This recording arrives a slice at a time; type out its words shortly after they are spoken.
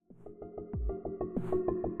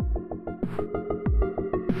Hey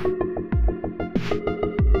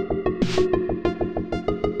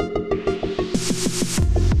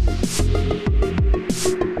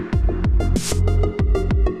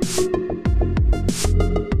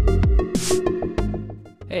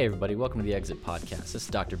everybody, welcome to the Exit Podcast. This is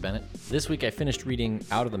Dr. Bennett. This week I finished reading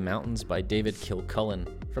Out of the Mountains by David Kilcullen.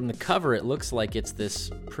 From the cover, it looks like it's this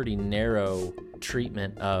pretty narrow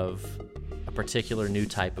treatment of a particular new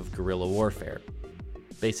type of guerrilla warfare.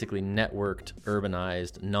 Basically networked,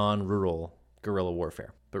 urbanized, non-rural guerrilla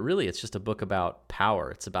warfare. But really it's just a book about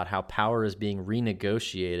power. It's about how power is being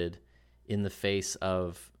renegotiated in the face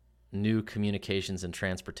of new communications and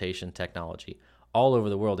transportation technology all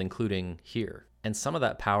over the world, including here. And some of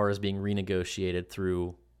that power is being renegotiated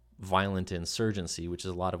through violent insurgency, which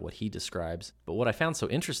is a lot of what he describes. But what I found so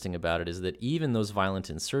interesting about it is that even those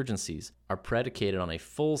violent insurgencies are predicated on a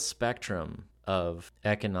full spectrum of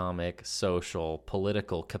economic, social,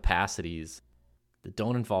 political capacities that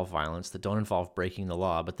don't involve violence, that don't involve breaking the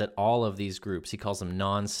law, but that all of these groups, he calls them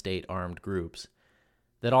non-state armed groups,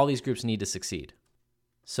 that all these groups need to succeed.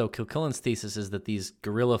 So Kilcullen's thesis is that these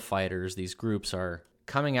guerrilla fighters, these groups, are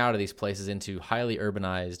coming out of these places into highly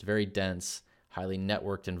urbanized, very dense, highly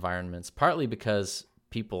networked environments, partly because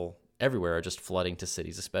people everywhere are just flooding to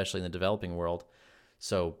cities, especially in the developing world.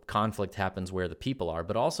 So conflict happens where the people are,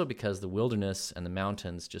 but also because the wilderness and the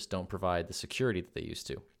mountains just don't provide the security that they used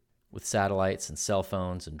to. With satellites and cell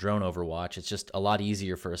phones and drone overwatch, it's just a lot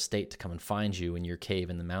easier for a state to come and find you in your cave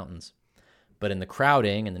in the mountains. But in the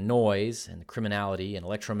crowding and the noise and the criminality and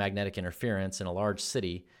electromagnetic interference in a large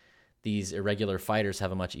city, these irregular fighters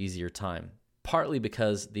have a much easier time, partly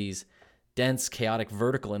because these dense, chaotic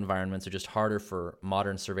vertical environments are just harder for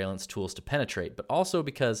modern surveillance tools to penetrate, but also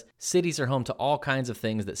because cities are home to all kinds of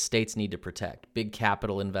things that states need to protect: big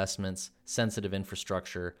capital investments, sensitive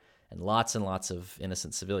infrastructure, and lots of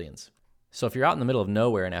innocent civilians. So if you're out in the middle of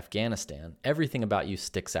nowhere in Afghanistan, everything about you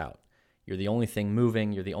sticks out. You're the only thing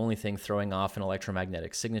moving, you're the only thing throwing off an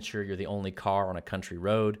electromagnetic signature, you're the only car on a country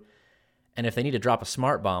road. And if they need to drop a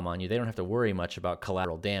smart bomb on you, they don't have to worry much about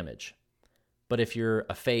collateral damage. But if you're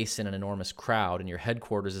a face in an enormous crowd and your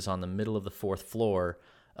headquarters is on the middle of the 4th floor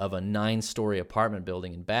of a 9-story apartment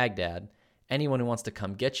building in Baghdad, anyone who wants to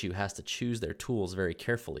come get you has to choose their tools very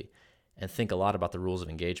carefully and think a lot about the rules of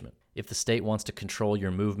engagement. If the state wants to control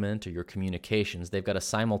your movement or your communications, they've got to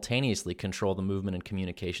simultaneously control the movement and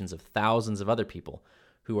communications of thousands of other people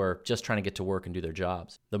who are just trying to get to work and do their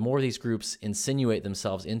jobs. The more these groups insinuate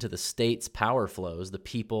themselves into the state's power flows, the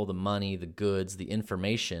people, the money, the goods, the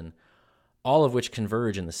information, all of which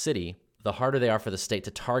converge in the city, the harder they are for the state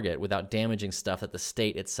to target without damaging stuff that the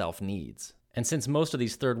state itself needs. And since most of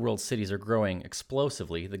these third world cities are growing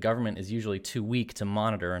explosively, the government is usually too weak to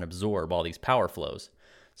monitor and absorb all these power flows,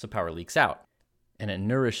 so power leaks out. And it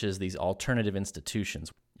nourishes these alternative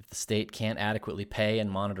institutions. If the state can't adequately pay and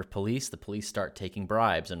monitor police, the police start taking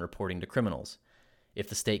bribes and reporting to criminals. If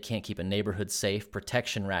the state can't keep a neighborhood safe,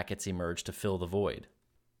 protection rackets emerge to fill the void.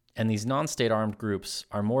 And these non-state armed groups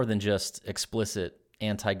are more than just explicit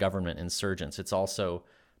anti-government insurgents. It's also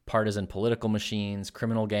partisan political machines,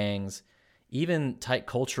 criminal gangs, even tight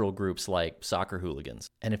cultural groups like soccer hooligans.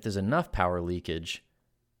 And if there's enough power leakage,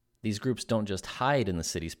 these groups don't just hide in the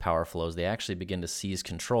city's power flows, they actually begin to seize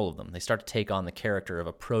control of them. They start to take on the character of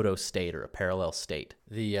a proto-state or a parallel state.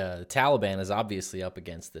 The Taliban is obviously up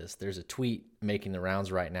against this. There's a tweet making the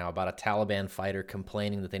rounds right now about a Taliban fighter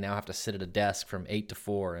complaining that they now have to sit at a desk from 8 to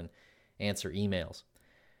 4 and answer emails.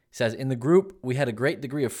 He says, "In the group, we had a great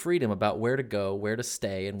degree of freedom about where to go, where to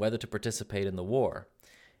stay, and whether to participate in the war.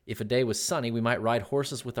 If a day was sunny, we might ride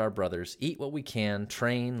horses with our brothers, eat what we can,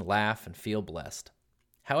 train, laugh, and feel blessed.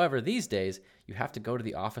 However, these days, you have to go to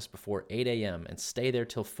the office before 8 a.m. and stay there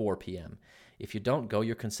till 4 p.m. If you don't go,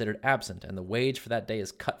 you're considered absent, and the wage for that day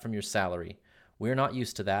is cut from your salary. We're not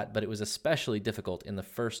used to that, but it was especially difficult in the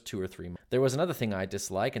first 2 or 3 months. There was another thing I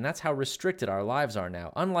dislike, and that's how restricted our lives are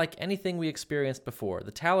now. Unlike anything we experienced before,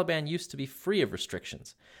 the Taliban used to be free of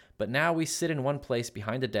restrictions, but now we sit in one place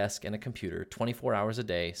behind a desk and a computer 24 hours a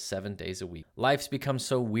day, 7 days a week. Life's become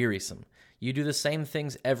so wearisome. You do the same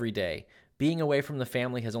things every day. Being away from the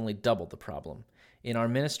family has only doubled the problem. In our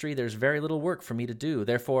ministry, there's very little work for me to do.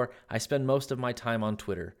 Therefore, I spend most of my time on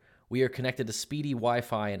Twitter. We are connected to speedy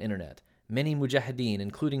Wi-Fi and internet. Many mujahideen,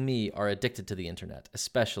 including me, are addicted to the internet,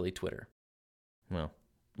 especially Twitter." Well,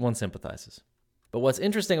 one sympathizes. But what's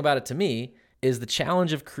interesting about it to me is the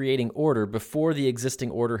challenge of creating order before the existing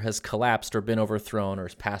order has collapsed or been overthrown or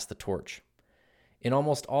has passed the torch. In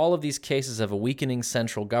almost all of these cases of a weakening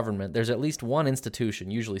central government, there's at least one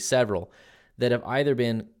institution, usually several, that have either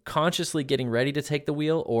been consciously getting ready to take the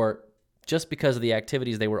wheel or just because of the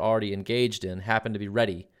activities they were already engaged in happened to be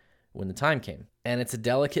ready when the time came. And it's a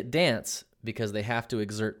delicate dance because they have to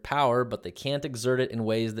exert power, but they can't exert it in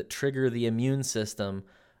ways that trigger the immune system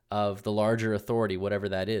of the larger authority, whatever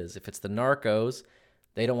that is. If it's the narcos,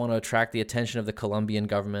 they don't want to attract the attention of the Colombian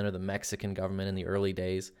government or the Mexican government in the early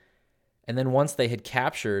days. And then once they had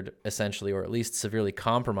captured, essentially, or at least severely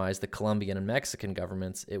compromised the Colombian and Mexican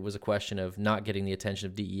governments, it was a question of not getting the attention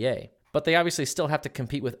of DEA. But they obviously still have to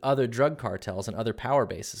compete with other drug cartels and other power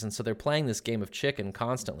bases, and so they're playing this game of chicken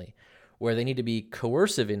constantly, where they need to be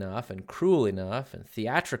coercive enough and cruel enough and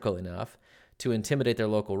theatrical enough to intimidate their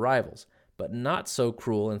local rivals, but not so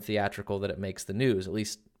cruel and theatrical that it makes the news, at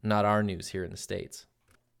least not our news here in the States.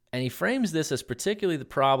 And he frames this as particularly the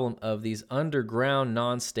problem of these underground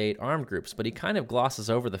non-state armed groups, but he kind of glosses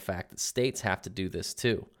over the fact that states have to do this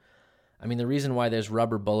too. I mean, the reason why there's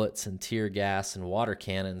rubber bullets and tear gas and water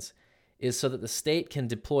cannons is so that the state can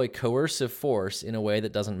deploy coercive force in a way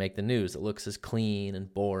that doesn't make the news. It looks as clean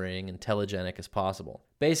and boring and telegenic as possible.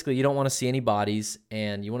 Basically, you don't want to see any bodies,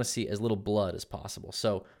 and you want to see as little blood as possible.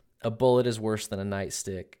 So a bullet is worse than a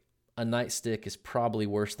nightstick. A nightstick is probably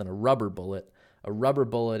worse than a rubber bullet. A rubber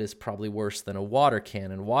bullet is probably worse than a water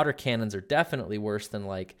cannon. Water cannons are definitely worse than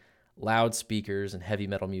like loudspeakers and heavy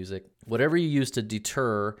metal music. Whatever you use to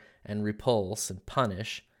deter and repulse and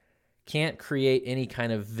punish can't create any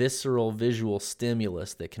kind of visceral visual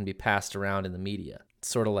stimulus that can be passed around in the media. It's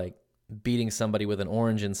sort of like beating somebody with an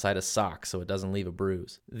orange inside a sock so it doesn't leave a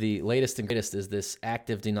bruise. The latest and greatest is this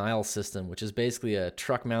active denial system, which is basically a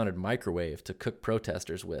truck-mounted microwave to cook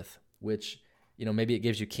protesters with, which, you know, maybe it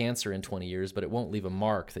gives you cancer in 20 years, but it won't leave a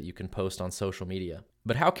mark that you can post on social media.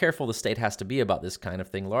 But how careful the state has to be about this kind of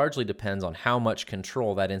thing largely depends on how much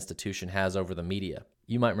control that institution has over the media.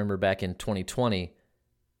 You might remember back in 2020,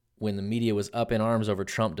 when the media was up in arms over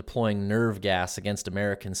Trump deploying nerve gas against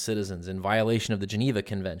American citizens in violation of the Geneva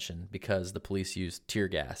Convention because the police used tear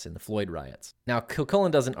gas in the Floyd riots. Now,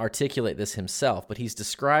 Kilcullen doesn't articulate this himself, but he's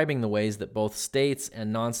describing the ways that both states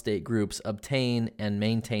and non-state groups obtain and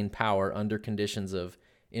maintain power under conditions of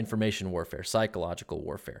information warfare, psychological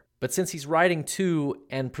warfare. But since he's writing to,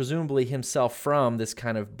 and presumably himself from, this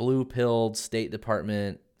kind of blue-pilled State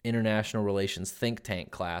Department international relations think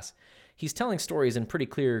tank class, he's telling stories in pretty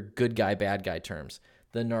clear good guy, bad guy terms.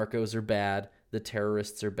 The narcos are bad. The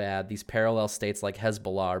terrorists are bad. These parallel states like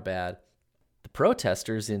Hezbollah are bad. The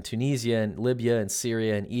protesters in Tunisia and Libya and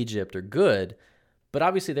Syria and Egypt are good, but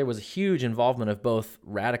obviously there was a huge involvement of both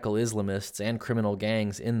radical Islamists and criminal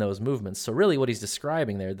gangs in those movements. So really what he's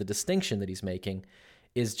describing there, the distinction that he's making,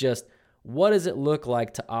 is just what does it look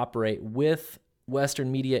like to operate with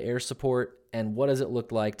Western media air support, and what does it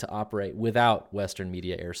look like to operate without Western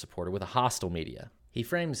media air support or with a hostile media? He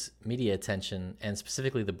frames media attention, and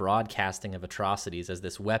specifically the broadcasting of atrocities, as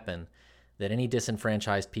this weapon that any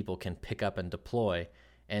disenfranchised people can pick up and deploy.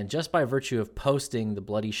 And just by virtue of posting the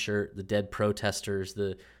bloody shirt, the dead protesters,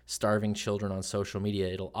 the starving children on social media,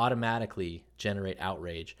 it'll automatically generate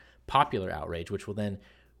outrage, popular outrage, which will then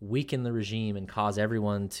weaken the regime and cause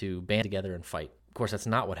everyone to band together and fight. Of course, that's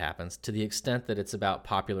not what happens. To the extent that it's about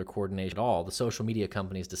popular coordination at all, the social media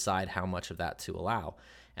companies decide how much of that to allow,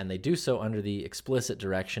 and they do so under the explicit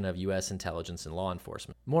direction of U.S. intelligence and law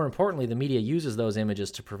enforcement. More importantly, the media uses those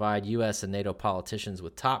images to provide U.S. and NATO politicians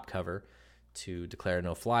with top cover to declare a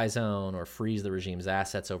no-fly zone or freeze the regime's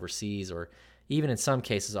assets overseas, or even in some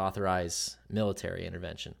cases authorize military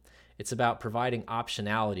intervention. It's about providing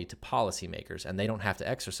optionality to policymakers, and they don't have to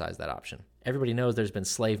exercise that option. Everybody knows there's been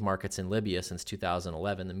slave markets in Libya since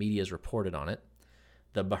 2011. The media's reported on it.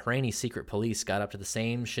 The Bahraini secret police got up to the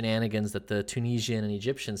same shenanigans that the Tunisian and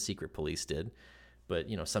Egyptian secret police did, but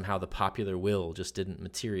somehow the popular will just didn't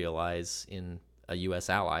materialize in a U.S.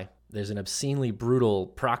 ally. There's an obscenely brutal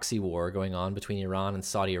proxy war going on between Iran and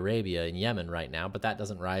Saudi Arabia in Yemen right now, but that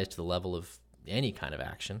doesn't rise to the level of any kind of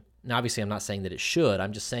action. Now, obviously, I'm not saying that it should.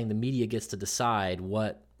 I'm just saying the media gets to decide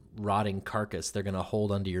what rotting carcass they're going to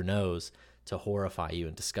hold under your nose to horrify you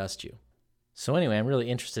and disgust you. So anyway, I'm really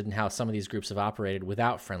interested in how some of these groups have operated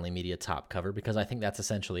without friendly media top cover, because I think that's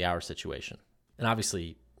essentially our situation. And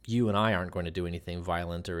obviously, you and I aren't going to do anything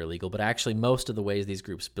violent or illegal, but actually most of the ways these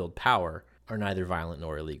groups build power are neither violent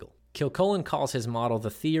nor illegal. Kilcullen calls his model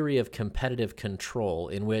the theory of competitive control,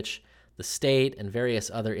 in which the state and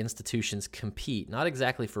various other institutions compete, not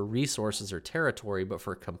exactly for resources or territory, but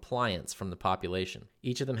for compliance from the population.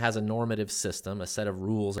 Each of them has a normative system, a set of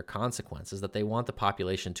rules or consequences that they want the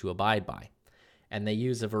population to abide by. And they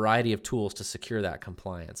use a variety of tools to secure that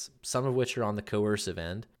compliance, some of which are on the coercive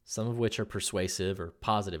end, some of which are persuasive or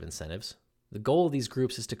positive incentives, The goal of these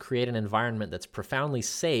groups is to create an environment that's profoundly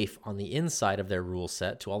safe on the inside of their rule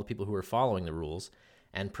set to all the people who are following the rules,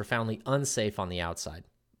 and profoundly unsafe on the outside.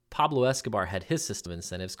 Pablo Escobar had his system of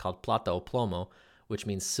incentives called plata o plomo, which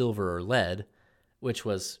means silver or lead, which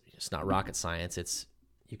was, it's not rocket science, it's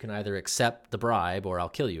you can either accept the bribe or I'll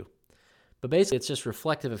kill you. But basically, it's just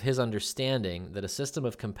reflective of his understanding that a system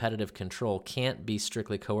of competitive control can't be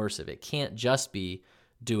strictly coercive. It can't just be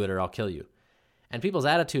do it or I'll kill you. And people's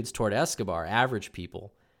attitudes toward Escobar, average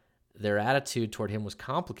people, their attitude toward him was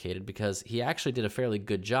complicated because he actually did a fairly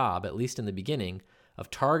good job, at least in the beginning, of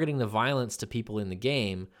targeting the violence to people in the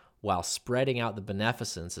game while spreading out the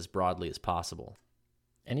beneficence as broadly as possible.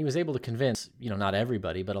 And he was able to convince, not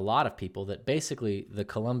everybody, but a lot of people that basically the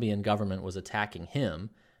Colombian government was attacking him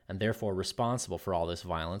and therefore responsible for all this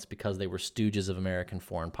violence because they were stooges of American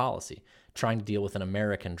foreign policy, trying to deal with an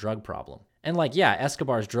American drug problem. And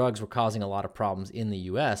Escobar's drugs were causing a lot of problems in the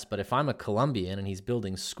U.S., but if I'm a Colombian and he's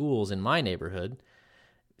building schools in my neighborhood,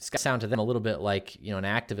 it's going to sound to them a little bit like, an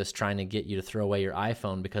activist trying to get you to throw away your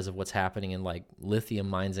iPhone because of what's happening in lithium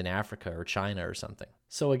mines in Africa or China or something.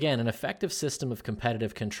 So again, an effective system of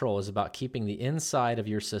competitive control is about keeping the inside of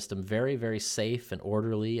your system very, very safe and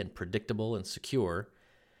orderly and predictable and secure,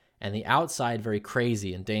 and the outside very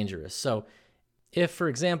crazy and dangerous. So if, for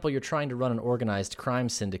example, you're trying to run an organized crime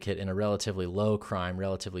syndicate in a relatively low crime,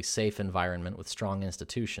 relatively safe environment with strong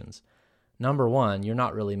institutions, number one, you're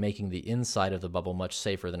not really making the inside of the bubble much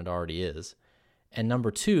safer than it already is. And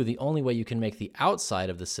number two, the only way you can make the outside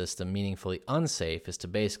of the system meaningfully unsafe is to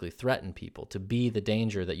basically threaten people, to be the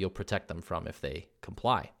danger that you'll protect them from if they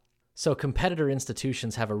comply. So competitor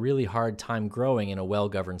institutions have a really hard time growing in a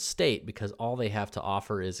well-governed state because all they have to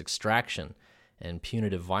offer is extraction and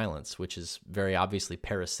punitive violence, which is very obviously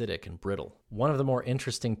parasitic and brittle. One of the more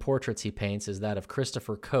interesting portraits he paints is that of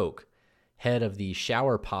Christopher Koch, head of the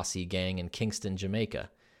Shower Posse gang in Kingston, Jamaica.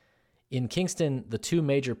 In Kingston, the two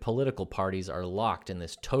major political parties are locked in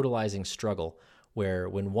this totalizing struggle where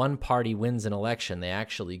when one party wins an election, they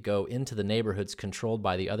actually go into the neighborhoods controlled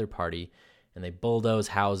by the other party and they bulldoze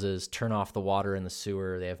houses, turn off the water in the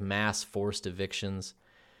sewer, they have mass forced evictions.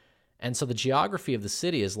 And so the geography of the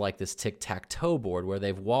city is like this tic-tac-toe board where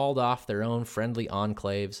they've walled off their own friendly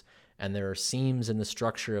enclaves, and there are seams in the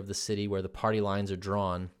structure of the city where the party lines are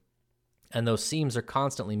drawn, and those seams are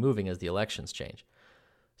constantly moving as the elections change.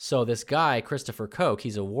 So this guy, Christopher Koch,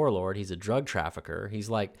 he's a warlord, he's a drug trafficker,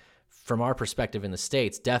 he's from our perspective in the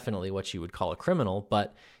States, definitely what you would call a criminal,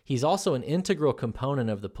 but he's also an integral component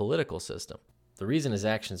of the political system. The reason his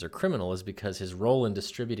actions are criminal is because his role in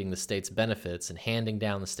distributing the state's benefits and handing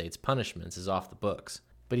down the state's punishments is off the books.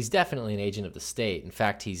 But he's definitely an agent of the state. In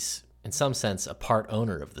fact, he's, in some sense, a part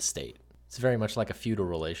owner of the state. It's very much like a feudal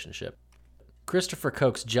relationship. Christopher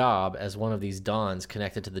Koch's job as one of these dons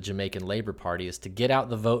connected to the Jamaican Labor Party is to get out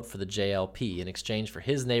the vote for the JLP in exchange for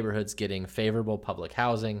his neighborhoods getting favorable public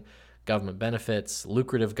housing, government benefits,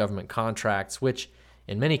 lucrative government contracts, which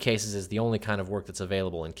in many cases is the only kind of work that's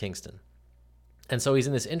available in Kingston. And so he's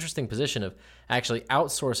in this interesting position of actually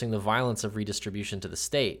outsourcing the violence of redistribution to the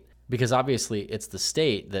state, because obviously it's the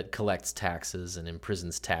state that collects taxes and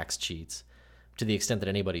imprisons tax cheats to the extent that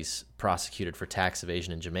anybody's prosecuted for tax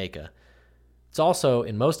evasion in Jamaica. It's also,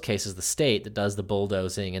 in most cases, the state that does the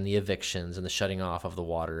bulldozing and the evictions and the shutting off of the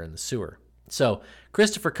water and the sewer. So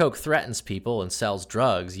Christopher Koch threatens people and sells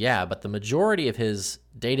drugs, yeah, but the majority of his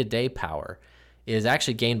day-to-day power is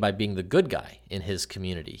actually gained by being the good guy in his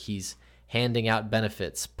community. He's handing out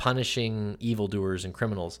benefits, punishing evildoers and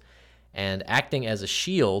criminals, and acting as a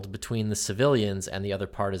shield between the civilians and the other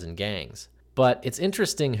partisan gangs. But it's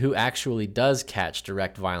interesting who actually does catch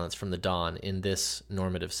direct violence from the Don in this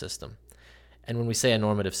normative system. And when we say a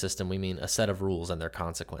normative system, we mean a set of rules and their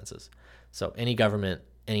consequences. So any government,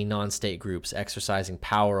 any non-state groups exercising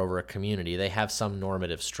power over a community, they have some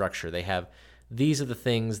normative structure. They have, these are the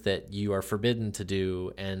things that you are forbidden to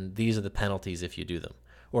do, and these are the penalties if you do them.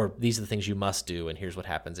 Or these are the things you must do, and here's what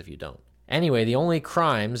happens if you don't. Anyway, the only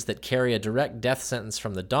crimes that carry a direct death sentence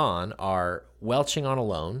from the Don are welching on a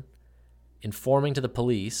loan, informing to the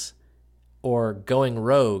police, or going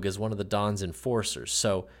rogue as one of the Don's enforcers.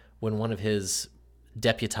 So when one of his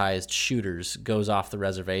deputized shooters goes off the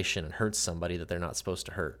reservation and hurts somebody that they're not supposed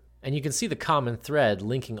to hurt. And you can see the common thread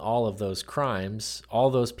linking all of those crimes,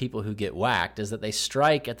 all those people who get whacked, is that they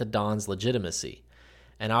strike at the Don's legitimacy.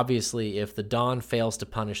 And obviously, if the Don fails to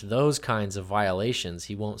punish those kinds of violations,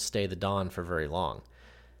 he won't stay the Don for very long.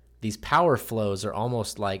 These power flows are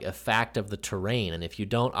almost like a fact of the terrain, and if you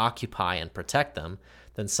don't occupy and protect them,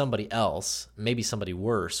 then somebody else, maybe somebody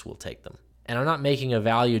worse, will take them. And I'm not making a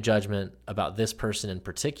value judgment about this person in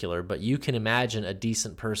particular, but you can imagine a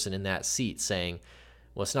decent person in that seat saying,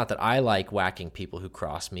 well, it's not that I like whacking people who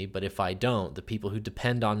cross me, but if I don't, the people who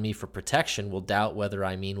depend on me for protection will doubt whether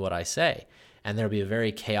I mean what I say. And there'll be a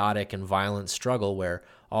very chaotic and violent struggle where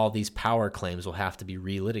all these power claims will have to be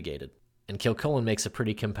relitigated. And Kilcullen makes a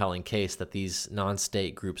pretty compelling case that these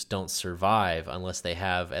non-state groups don't survive unless they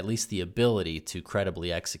have at least the ability to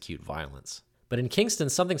credibly execute violence. But in Kingston,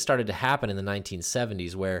 something started to happen in the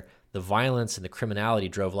 1970s where the violence and the criminality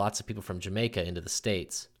drove lots of people from Jamaica into the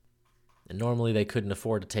States. And normally they couldn't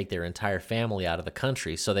afford to take their entire family out of the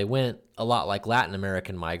country, so they went a lot like Latin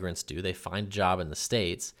American migrants do. They find a job in the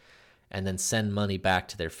States and then send money back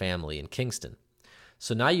to their family in Kingston.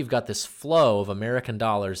 So now you've got this flow of American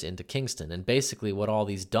dollars into Kingston, and basically what all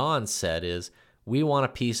these dons said is, we want a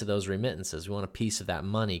piece of those remittances, we want a piece of that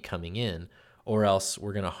money coming in, or else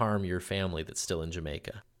we're going to harm your family that's still in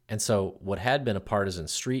Jamaica. And so what had been a partisan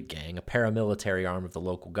street gang, a paramilitary arm of the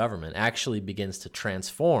local government, actually begins to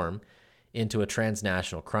transform into a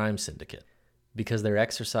transnational crime syndicate, because they're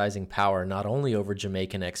exercising power not only over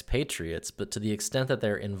Jamaican expatriates, but to the extent that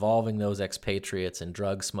they're involving those expatriates in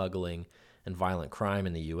drug smuggling and violent crime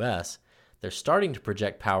in the U.S., they're starting to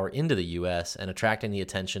project power into the U.S. and attracting the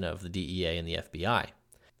attention of the DEA and the FBI.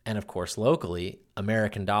 And of course, locally,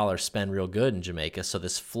 American dollars spend real good in Jamaica, so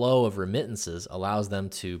this flow of remittances allows them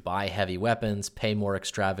to buy heavy weapons, pay more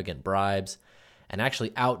extravagant bribes, and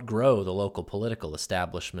actually outgrow the local political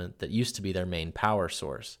establishment that used to be their main power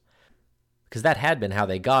source. Because that had been how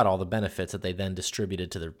they got all the benefits that they then distributed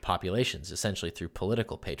to their populations, essentially through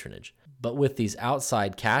political patronage. But with these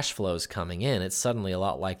outside cash flows coming in, it's suddenly a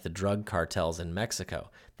lot like the drug cartels in Mexico.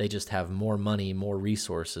 They just have more money, more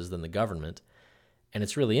resources than the government. And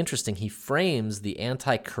it's really interesting. He frames the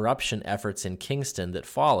anti-corruption efforts in Kingston that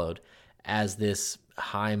followed as this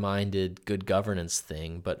high-minded, good governance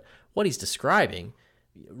thing. But what he's describing,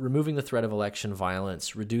 removing the threat of election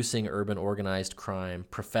violence, reducing urban organized crime,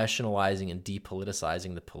 professionalizing and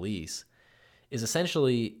depoliticizing the police, is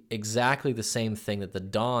essentially exactly the same thing that the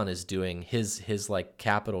Don is doing, his like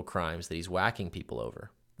capital crimes that he's whacking people over.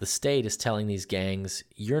 The state is telling these gangs,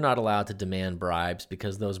 you're not allowed to demand bribes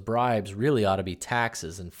because those bribes really ought to be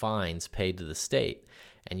taxes and fines paid to the state.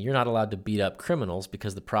 And you're not allowed to beat up criminals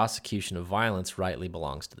because the prosecution of violence rightly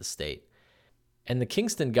belongs to the state. And the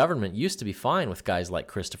Kingston government used to be fine with guys like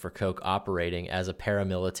Christopher Koch operating as a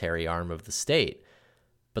paramilitary arm of the state.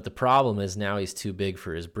 But the problem is now he's too big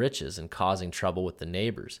for his britches and causing trouble with the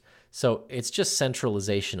neighbors. So it's just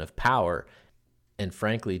centralization of power. And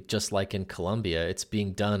frankly, just like in Colombia, it's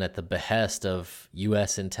being done at the behest of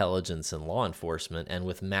U.S. intelligence and law enforcement and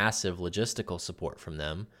with massive logistical support from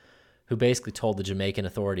them, who basically told the Jamaican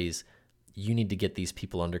authorities, you need to get these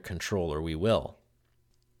people under control or we will.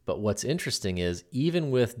 But what's interesting is,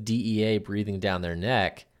 even with DEA breathing down their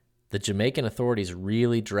neck, the Jamaican authorities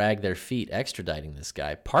really drag their feet extraditing this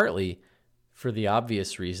guy, partly for the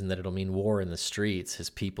obvious reason that it'll mean war in the streets, his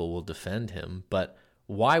people will defend him. But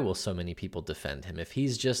why will so many people defend him? If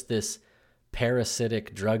he's just this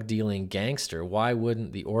parasitic, drug-dealing gangster, why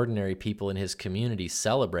wouldn't the ordinary people in his community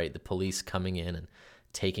celebrate the police coming in and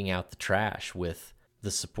taking out the trash with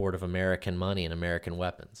the support of American money and American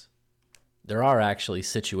weapons? There are actually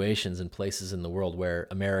situations and places in the world where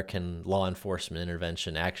American law enforcement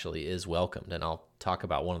intervention actually is welcomed, and I'll talk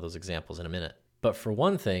about one of those examples in a minute. But for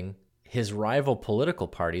one thing, his rival political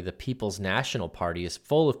party, the People's National Party, is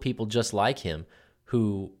full of people just like him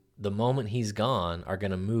who, the moment he's gone, are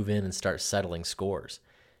going to move in and start settling scores.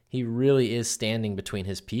 He really is standing between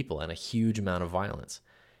his people and a huge amount of violence.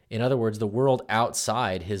 In other words, the world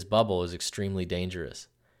outside his bubble is extremely dangerous.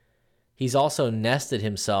 He's also nested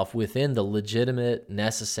himself within the legitimate,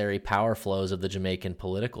 necessary power flows of the Jamaican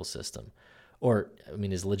political system. Or, I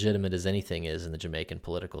mean, as legitimate as anything is in the Jamaican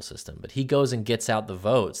political system. But he goes and gets out the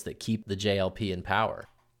votes that keep the JLP in power.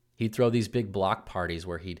 He'd throw these big block parties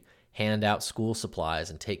where he'd hand out school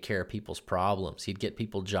supplies and take care of people's problems. He'd get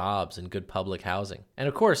people jobs and good public housing. And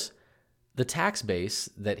of course, the tax base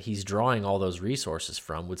that he's drawing all those resources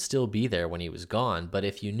from would still be there when he was gone. But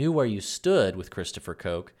if you knew where you stood with Christopher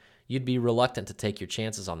Koch, you'd be reluctant to take your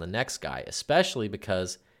chances on the next guy, especially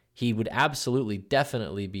because he would absolutely,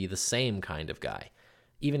 definitely be the same kind of guy,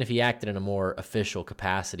 even if he acted in a more official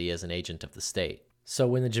capacity as an agent of the state. So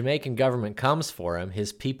when the Jamaican government comes for him,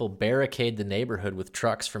 his people barricade the neighborhood with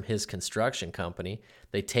trucks from his construction company.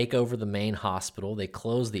 They take over the main hospital, they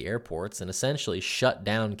close the airports, and essentially shut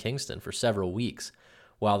down Kingston for several weeks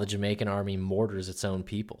while the Jamaican army mortars its own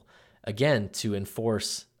people, again, to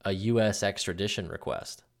enforce a U.S. extradition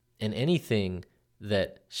request. And anything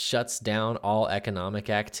that shuts down all economic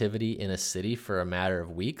activity in a city for a matter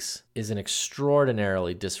of weeks is an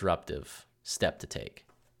extraordinarily disruptive step to take,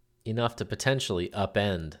 enough to potentially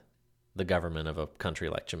upend the government of a country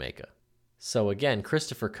like Jamaica. So again,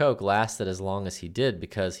 Christopher Koch lasted as long as he did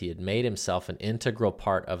because he had made himself an integral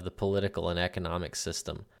part of the political and economic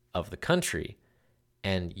system of the country,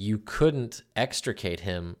 and you couldn't extricate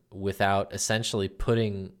him without essentially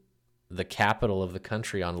putting the capital of the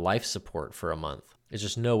country on life support for a month. There's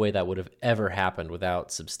just no way that would have ever happened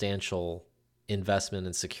without substantial investment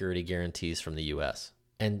and security guarantees from the U.S.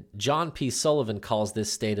 And John P. Sullivan calls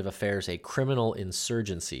this state of affairs a criminal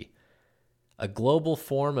insurgency, a global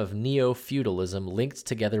form of neo-feudalism linked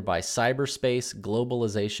together by cyberspace,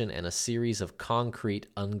 globalization, and a series of concrete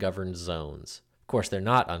ungoverned zones. Of course, they're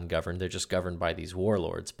not ungoverned, they're just governed by these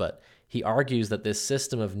warlords, but he argues that this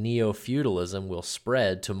system of neo-feudalism will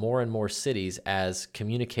spread to more and more cities as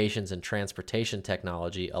communications and transportation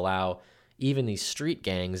technology allow even these street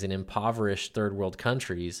gangs in impoverished third world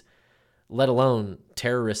countries, let alone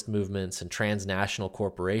terrorist movements and transnational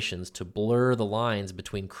corporations, to blur the lines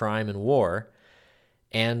between crime and war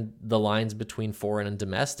and the lines between foreign and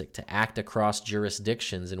domestic, to act across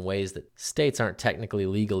jurisdictions in ways that states aren't technically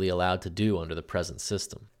legally allowed to do under the present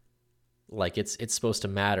system. Like, it's supposed to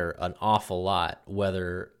matter an awful lot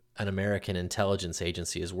whether an American intelligence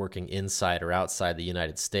agency is working inside or outside the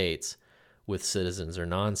United States with citizens or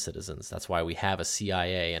non-citizens. That's why we have a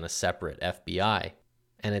CIA and a separate FBI.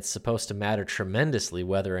 And it's supposed to matter tremendously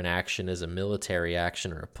whether an action is a military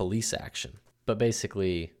action or a police action. But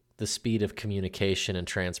basically, the speed of communication and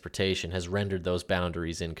transportation has rendered those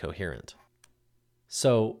boundaries incoherent.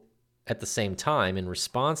 So, at the same time, in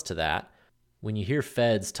response to that, when you hear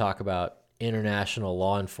feds talk about international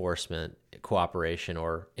law enforcement cooperation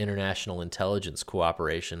or international intelligence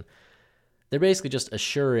cooperation, they're basically just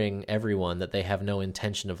assuring everyone that they have no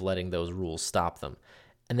intention of letting those rules stop them.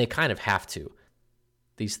 And they kind of have to.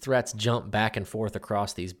 These threats jump back and forth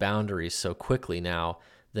across these boundaries so quickly now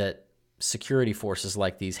that security forces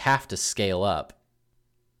like these have to scale up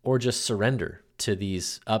or just surrender to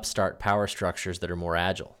these upstart power structures that are more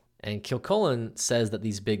agile. And Kilcullen says that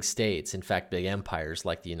these big states, in fact, big empires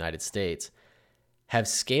like the United States, have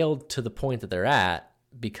scaled to the point that they're at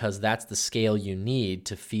because that's the scale you need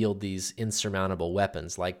to field these insurmountable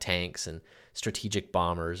weapons like tanks and strategic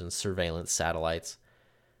bombers and surveillance satellites.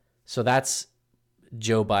 So that's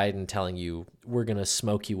Joe Biden telling you, we're going to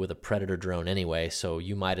smoke you with a Predator drone anyway, so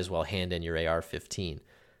you might as well hand in your AR-15.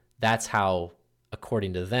 That's how,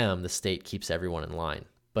 according to them, the state keeps everyone in line.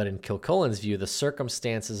 But in Kilcullen's view, the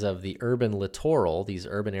circumstances of the urban littoral, these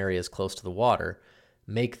urban areas close to the water,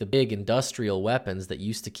 make the big industrial weapons that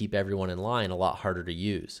used to keep everyone in line a lot harder to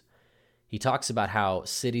use. He talks about how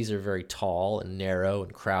cities are very tall and narrow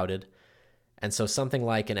and crowded, and so something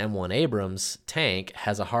like an M1 Abrams tank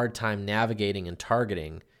has a hard time navigating and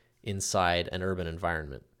targeting inside an urban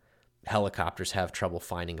environment. Helicopters have trouble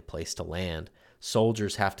finding a place to land.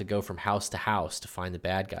 Soldiers have to go from house to house to find the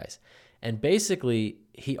bad guys. And basically,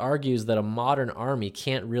 he argues that a modern army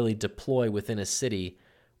can't really deploy within a city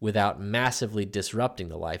without massively disrupting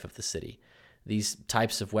the life of the city. These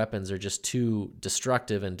types of weapons are just too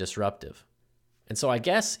destructive and disruptive. And so I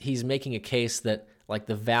guess he's making a case that, like,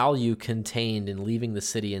 the value contained in leaving the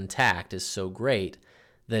city intact is so great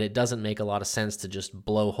that it doesn't make a lot of sense to just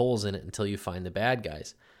blow holes in it until you find the bad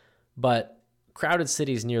guys. But crowded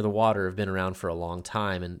cities near the water have been around for a long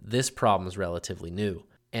time, and this problem is relatively new.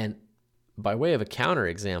 And by way of a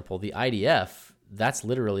counterexample, the IDF, that's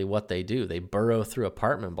literally what they do. They burrow through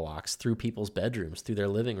apartment blocks, through people's bedrooms, through their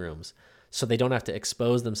living rooms, so they don't have to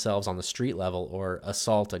expose themselves on the street level or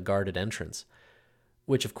assault a guarded entrance,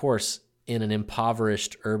 which, of course, in an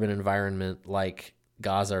impoverished urban environment like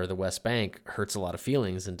Gaza or the West Bank, hurts a lot of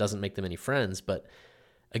feelings and doesn't make them any friends. But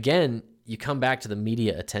again, you come back to the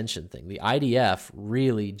media attention thing. The IDF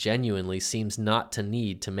really genuinely seems not to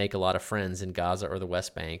need to make a lot of friends in Gaza or the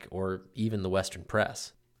West Bank or even the Western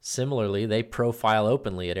press. Similarly, they profile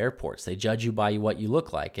openly at airports. They judge you by what you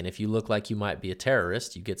look like, and if you look like you might be a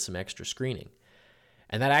terrorist, you get some extra screening.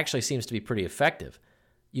 And that actually seems to be pretty effective.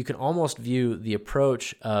 You can almost view the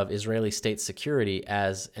approach of Israeli state security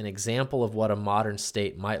as an example of what a modern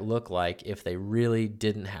state might look like if they really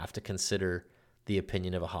didn't have to consider the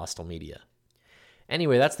opinion of a hostile media.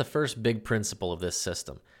 Anyway, that's the first big principle of this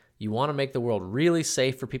system. You want to make the world really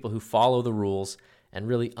safe for people who follow the rules and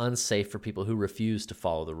really unsafe for people who refuse to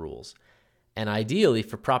follow the rules. And ideally,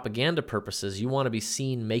 for propaganda purposes, you want to be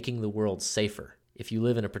seen making the world safer. If you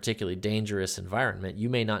live in a particularly dangerous environment, you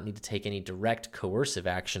may not need to take any direct coercive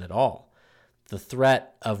action at all. the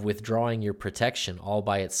threat of withdrawing your protection all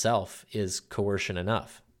by itself is coercion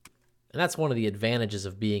enough. And that's one of the advantages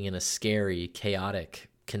of being in a scary, chaotic,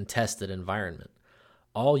 contested environment.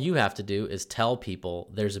 All you have to do is tell people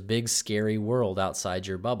there's a big, scary world outside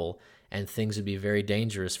your bubble, and things would be very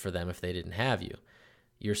dangerous for them if they didn't have you.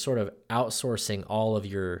 You're sort of outsourcing all of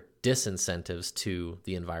your disincentives to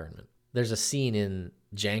the environment. There's a scene in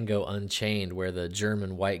Django Unchained where the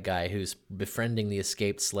German white guy who's befriending the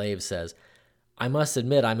escaped slave says, "I must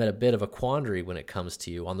admit I'm at a bit of a quandary when it comes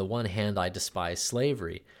to you. On the one hand, I despise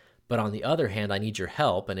slavery, but on the other hand, I need your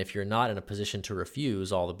help, and if you're not in a position to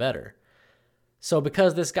refuse, all the better." So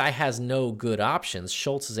because this guy has no good options,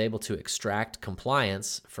 Schultz is able to extract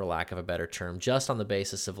compliance, for lack of a better term, just on the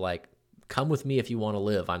basis of like, come with me if you want to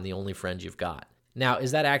live. I'm the only friend you've got. Now,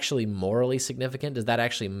 is that actually morally significant? Does that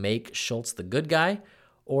actually make Schultz the good guy?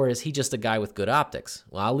 Or is he just a guy with good optics?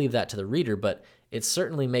 Well, I'll leave that to the reader, but it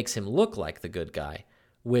certainly makes him look like the good guy,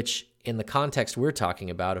 which in the context we're talking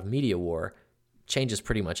about of media war, changes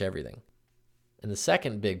pretty much everything. And the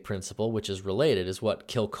second big principle, which is related, is what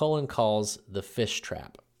Kilcullen calls the fish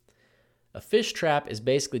trap. A fish trap is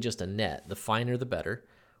basically just a net, the finer the better,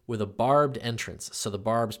 with a barbed entrance, so the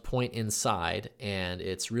barbs point inside, and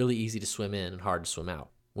it's really easy to swim in and hard to swim out.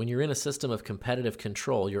 When you're in a system of competitive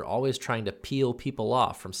control, you're always trying to peel people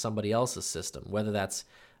off from somebody else's system, whether that's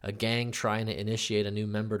a gang trying to initiate a new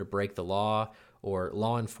member to break the law, or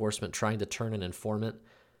law enforcement trying to turn an informant.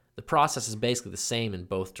 The process is basically the same in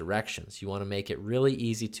both directions. You want to make it really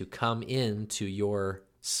easy to come into your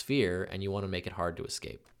sphere, and you want to make it hard to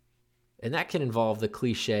escape. And that can involve the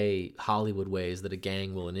cliche Hollywood ways that a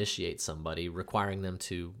gang will initiate somebody, requiring them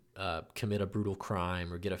to commit a brutal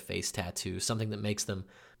crime or get a face tattoo, something that makes them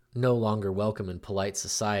no longer welcome in polite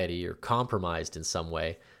society or compromised in some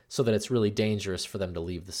way, so that it's really dangerous for them to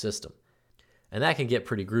leave the system. And that can get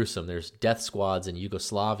pretty gruesome. There's death squads in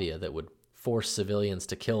Yugoslavia that would force civilians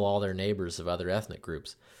to kill all their neighbors of other ethnic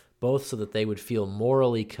groups, both so that they would feel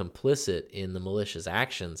morally complicit in the militia's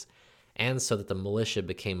actions and so that the militia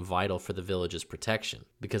became vital for the village's protection,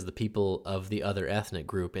 because the people of the other ethnic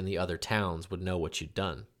group in the other towns would know what you'd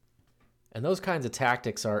done. And those kinds of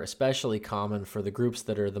tactics are especially common for the groups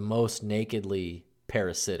that are the most nakedly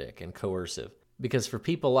parasitic and coercive, because for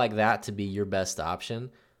people like that to be your best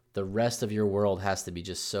option, the rest of your world has to be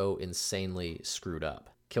just so insanely screwed up.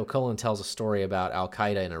 Kilcullen tells a story about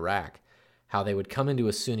Al-Qaeda in Iraq, how they would come into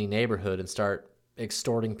a Sunni neighborhood and start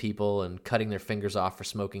extorting people and cutting their fingers off for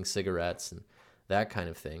smoking cigarettes and that kind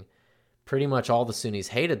of thing. Pretty much all the Sunnis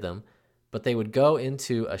hated them, but they would go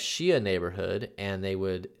into a Shia neighborhood and they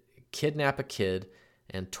would kidnap a kid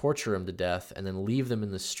and torture him to death and then leave them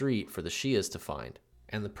in the street for the Shias to find.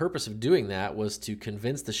 And the purpose of doing that was to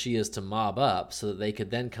convince the Shias to mob up so that they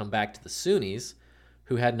could then come back to the Sunnis,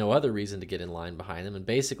 who had no other reason to get in line behind them, and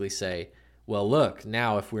basically say, well, look,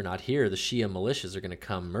 now if we're not here, the Shia militias are going to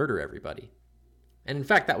come murder everybody. And in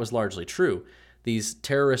fact, that was largely true. These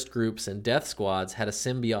terrorist groups and death squads had a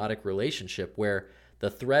symbiotic relationship where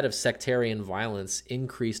the threat of sectarian violence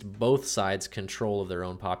increased both sides' control of their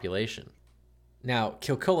own population. Now,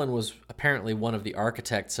 Kilcullen was apparently one of the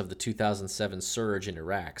architects of the 2007 surge in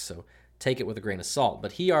Iraq, so take it with a grain of salt,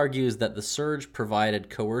 but he argues that the surge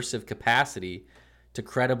provided coercive capacity to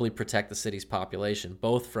credibly protect the city's population,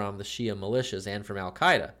 both from the Shia militias and from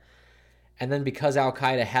Al-Qaeda. And then because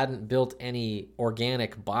Al-Qaeda hadn't built any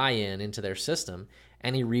organic buy-in into their system,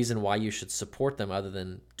 any reason why you should support them other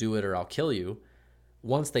than do it or I'll kill you,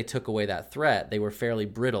 once they took away that threat, they were fairly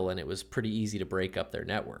brittle and it was pretty easy to break up their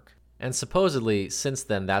network. And supposedly, since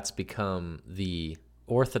then, that's become the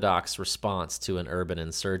orthodox response to an urban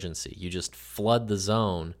insurgency. You just flood the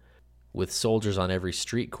zone with soldiers on every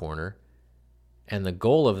street corner, and the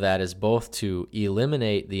goal of that is both to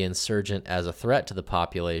eliminate the insurgent as a threat to the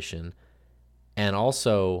population and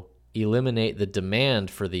also eliminate the demand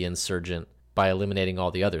for the insurgent by eliminating all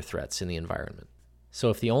the other threats in the environment. So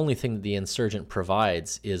if the only thing that the insurgent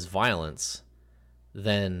provides is violence,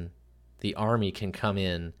 then the army can come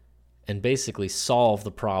in and basically solve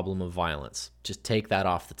the problem of violence. Just take that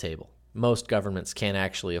off the table. Most governments can't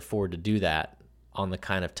actually afford to do that on the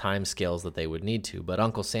kind of timescales that they would need to, but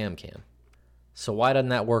Uncle Sam can. So why doesn't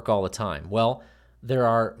that work all the time? Well, there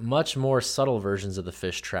are much more subtle versions of the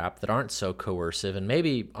fish trap that aren't so coercive and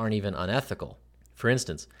maybe aren't even unethical. For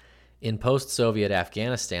instance, in post-Soviet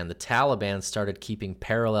Afghanistan, the Taliban started keeping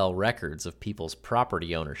parallel records of people's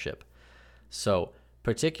property ownership. So,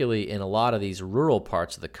 particularly in a lot of these rural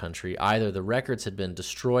parts of the country, either the records had been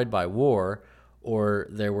destroyed by war or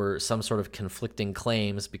there were some sort of conflicting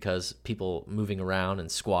claims because people moving around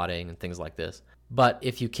and squatting and things like this. But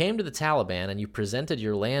if you came to the Taliban and you presented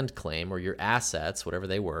your land claim or your assets, whatever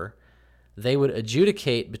they were, they would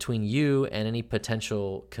adjudicate between you and any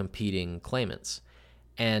potential competing claimants.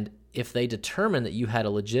 And if they determined that you had a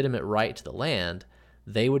legitimate right to the land,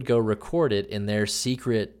 they would go record it in their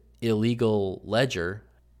secret illegal ledger,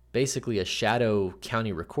 basically a shadow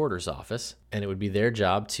county recorder's office, and it would be their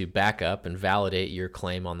job to back up and validate your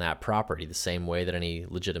claim on that property the same way that any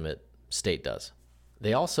legitimate state does.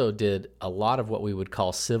 They also did a lot of what we would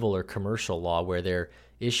call civil or commercial law, where they're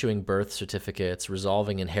issuing birth certificates,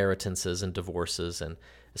 resolving inheritances and divorces, and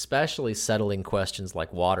especially settling questions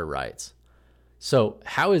like water rights. So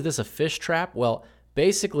how is this a fish trap? Well,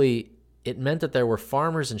 basically, it meant that there were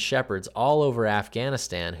farmers and shepherds all over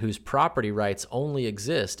Afghanistan whose property rights only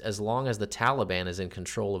exist as long as the Taliban is in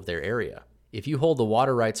control of their area. If you hold the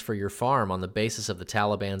water rights for your farm on the basis of the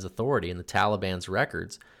Taliban's authority and the Taliban's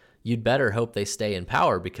records, you'd better hope they stay in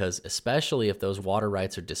power, because especially if those water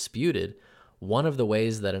rights are disputed, one of the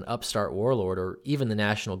ways that an upstart warlord or even the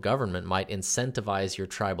national government might incentivize your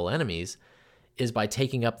tribal enemies is by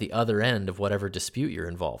taking up the other end of whatever dispute you're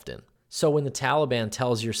involved in. So when the Taliban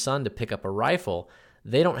tells your son to pick up a rifle,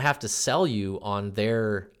 they don't have to sell you on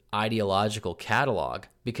their ideological catalog,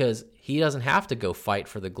 because he doesn't have to go fight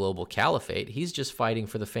for the global caliphate. He's just fighting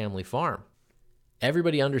for the family farm.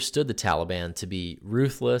 Everybody understood the Taliban to be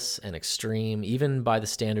ruthless and extreme, even by the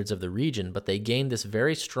standards of the region, but they gained this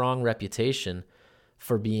very strong reputation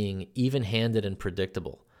for being even-handed and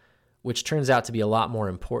predictable, which turns out to be a lot more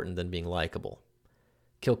important than being likable.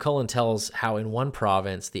 Kilcullen tells how in one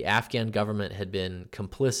province, the Afghan government had been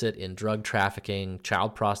complicit in drug trafficking,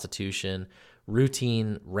 child prostitution,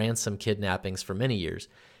 routine ransom kidnappings for many years,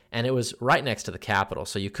 and it was right next to the capital,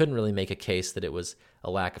 so you couldn't really make a case that it was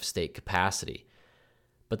a lack of state capacity.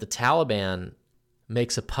 But the Taliban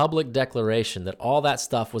makes a public declaration that all that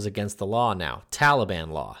stuff was against the law now, Taliban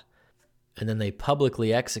law. And then they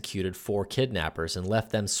publicly executed 4 kidnappers and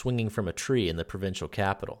left them swinging from a tree in the provincial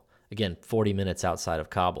capital. Again, 40 minutes outside of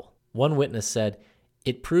Kabul. One witness said,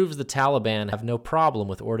 "It proves the Taliban have no problem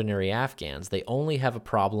with ordinary Afghans. They only have a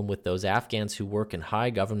problem with those Afghans who work in high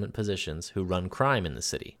government positions who run crime in the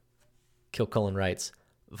city." Kilcullen writes,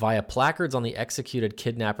 "Via placards on the executed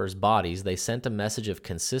kidnappers' bodies, they sent a message of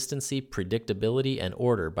consistency, predictability, and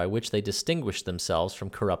order by which they distinguished themselves from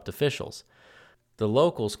corrupt officials. The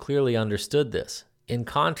locals clearly understood this. In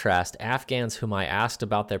contrast, Afghans whom I asked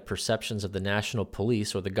about their perceptions of the national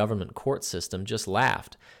police or the government court system just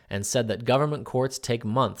laughed and said that government courts take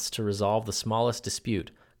months to resolve the smallest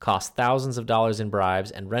dispute, cost thousands of dollars in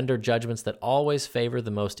bribes, and render judgments that always favor the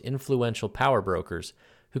most influential power brokers,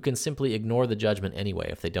 who can simply ignore the judgment anyway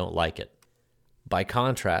if they don't like it. By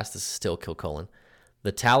contrast," this is still Kilcullen,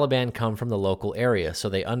 "the Taliban come from the local area, so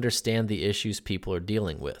they understand the issues people are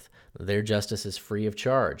dealing with. Their justice is free of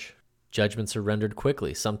charge. Judgments are rendered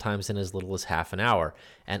quickly, sometimes in as little as half an hour,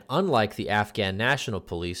 and unlike the Afghan National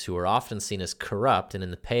Police, who are often seen as corrupt and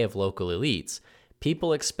in the pay of local elites,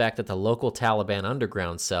 people expect that the local Taliban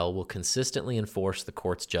underground cell will consistently enforce the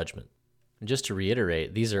court's judgment." And just to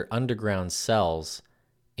reiterate, these are underground cells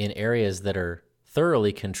in areas that are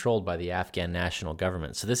thoroughly controlled by the Afghan national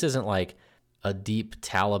government. So this isn't like a deep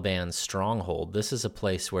Taliban stronghold. This is a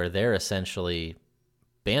place where they're essentially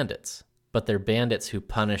bandits, but they're bandits who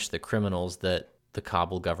punish the criminals that the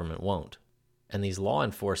Kabul government won't. And these law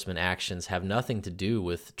enforcement actions have nothing to do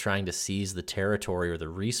with trying to seize the territory or the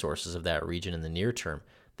resources of that region in the near term.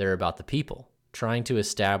 They're about the people, trying to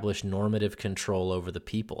establish normative control over the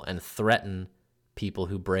people and threaten people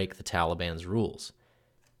who break the Taliban's rules.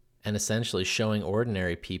 And essentially showing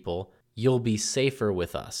ordinary people, you'll be safer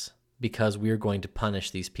with us because we're going to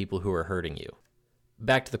punish these people who are hurting you.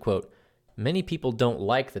 Back to the quote, "Many people don't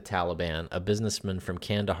like the Taliban, a businessman from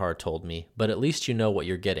Kandahar told me, but at least you know what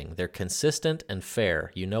you're getting. They're consistent and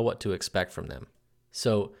fair. You know what to expect from them."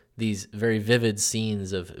 So these very vivid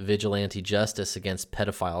scenes of vigilante justice against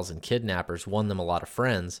pedophiles and kidnappers won them a lot of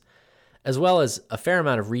friends, as well as a fair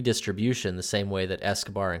amount of redistribution the same way that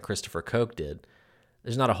Escobar and Christopher Koch did.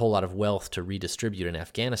 There's not a whole lot of wealth to redistribute in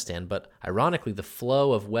Afghanistan, but ironically, the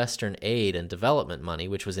flow of Western aid and development money,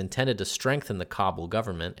 which was intended to strengthen the Kabul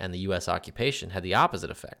government and the U.S. occupation, had the opposite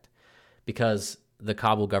effect. Because the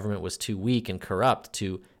Kabul government was too weak and corrupt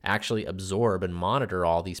to actually absorb and monitor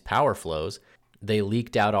all these power flows, they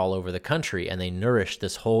leaked out all over the country, and they nourished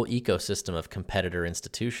this whole ecosystem of competitor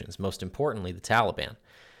institutions, most importantly, the Taliban.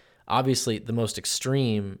 Obviously, the most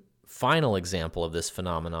extreme final example of this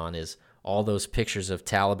phenomenon is all those pictures of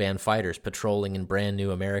Taliban fighters patrolling in brand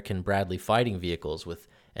new American Bradley fighting vehicles with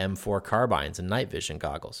M4 carbines and night vision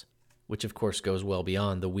goggles, which of course goes well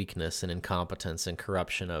beyond the weakness and incompetence and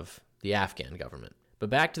corruption of the Afghan government. But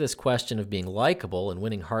back to this question of being likable and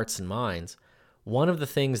winning hearts and minds, one of the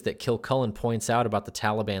things that Kilcullen points out about the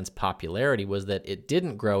Taliban's popularity was that it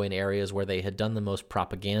didn't grow in areas where they had done the most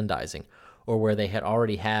propagandizing or where they had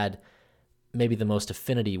already had maybe the most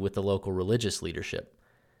affinity with the local religious leadership.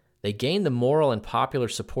 They gained the moral and popular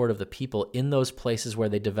support of the people in those places where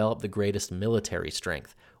they developed the greatest military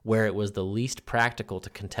strength, where it was the least practical to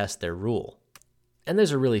contest their rule. And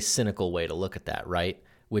there's a really cynical way to look at that, right?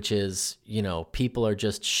 Which is, people are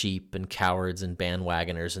just sheep and cowards and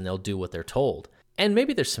bandwagoners and they'll do what they're told. And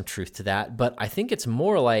maybe there's some truth to that, but I think it's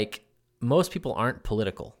more like most people aren't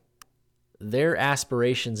political. Their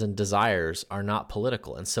aspirations and desires are not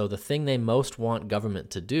political. And so the thing they most want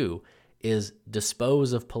government to do is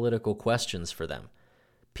dispose of political questions for them.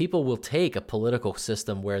 People will take a political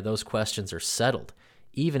system where those questions are settled,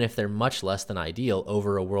 even if they're much less than ideal,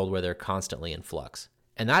 over a world where they're constantly in flux.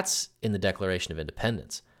 And that's in the Declaration of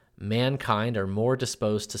Independence. Mankind are more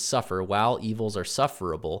disposed to suffer while evils are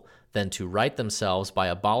sufferable than to right themselves by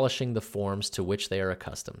abolishing the forms to which they are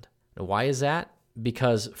accustomed. Now, why is that?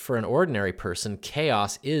 Because for an ordinary person,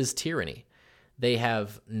 chaos is tyranny. They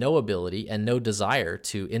have no ability and no desire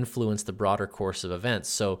to influence the broader course of events.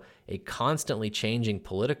 So a constantly changing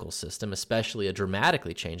political system, especially a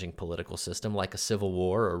dramatically changing political system like a civil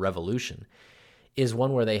war or revolution, is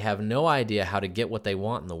one where they have no idea how to get what they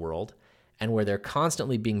want in the world and where they're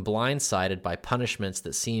constantly being blindsided by punishments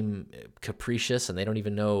that seem capricious and they don't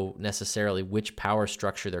even know necessarily which power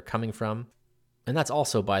structure they're coming from. And that's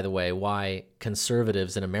also, by the way, why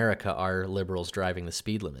conservatives in America are liberals driving the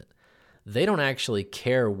speed limit. They don't actually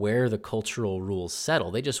care where the cultural rules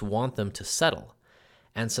settle. They just want them to settle.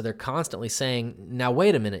 And so they're constantly saying, now,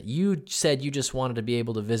 wait a minute, you said you just wanted to be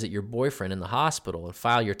able to visit your boyfriend in the hospital and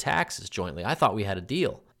file your taxes jointly. I thought we had a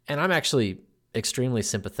deal. And I'm actually extremely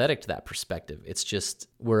sympathetic to that perspective. It's just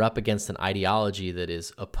we're up against an ideology that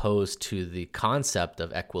is opposed to the concept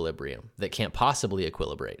of equilibrium, that can't possibly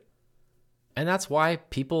equilibrate. And that's why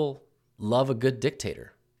people love a good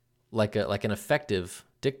dictator, like an effective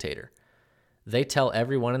dictator. They tell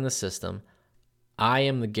everyone in the system, I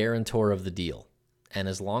am the guarantor of the deal. And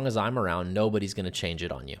as long as I'm around, nobody's going to change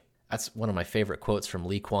it on you. That's one of my favorite quotes from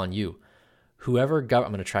Lee Kuan Yew. I'm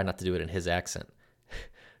going to try not to do it in his accent.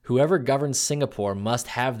 Whoever governs Singapore must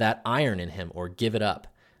have that iron in him or give it up.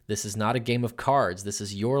 This is not a game of cards. This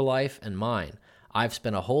is your life and mine. I've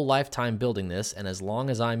spent a whole lifetime building this, and as long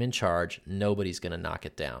as I'm in charge, nobody's going to knock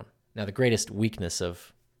it down. Now, the greatest weakness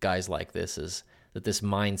of guys like this is that this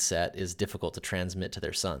mindset is difficult to transmit to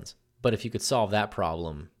their sons. But if you could solve that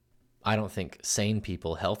problem, I don't think sane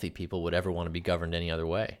people, healthy people would ever want to be governed any other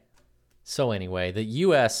way. So anyway, the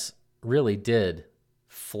U.S. really did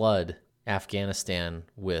flood Afghanistan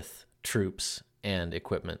with troops and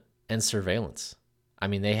equipment and surveillance. I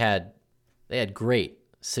mean, they had great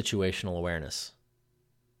situational awareness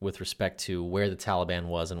with respect to where the Taliban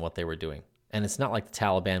was and what they were doing. And it's not like the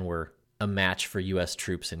Taliban were a match for U.S.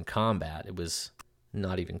 troops in combat. It was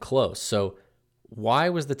not even close. So why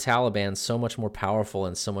was the Taliban so much more powerful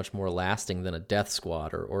and so much more lasting than a death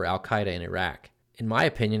squad or Al-Qaeda in Iraq? In my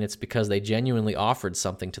opinion, it's because they genuinely offered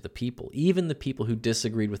something to the people, even the people who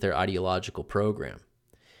disagreed with their ideological program.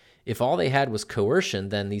 If all they had was coercion,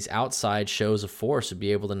 then these outside shows of force would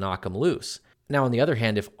be able to knock them loose. Now, on the other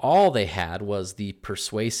hand, if all they had was the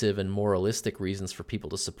persuasive and moralistic reasons for people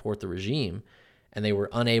to support the regime, and they were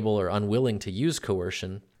unable or unwilling to use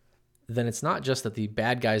coercion, then it's not just that the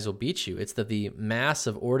bad guys will beat you, it's that the mass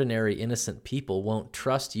of ordinary innocent people won't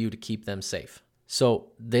trust you to keep them safe.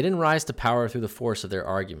 So they didn't rise to power through the force of their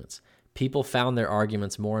arguments. People found their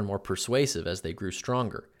arguments more and more persuasive as they grew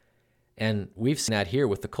stronger. And we've seen that here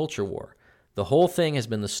with the culture war. The whole thing has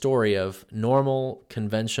been the story of normal,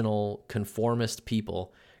 conventional, conformist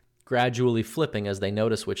people gradually flipping as they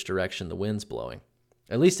notice which direction the wind's blowing.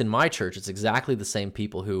 At least in my church, it's exactly the same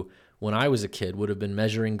people who, when I was a kid, would have been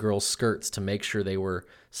measuring girls' skirts to make sure they were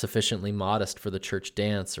sufficiently modest for the church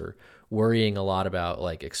dance, or worrying a lot about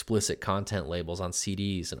explicit content labels on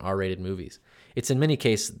CDs and R-rated movies. It's in many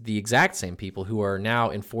cases the exact same people who are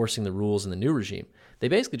now enforcing the rules in the new regime. They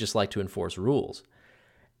basically just like to enforce rules.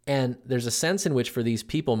 And there's a sense in which for these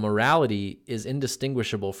people, morality is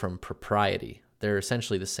indistinguishable from propriety. They're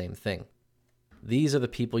essentially the same thing. These are the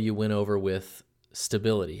people you win over with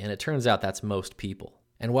stability, and it turns out that's most people.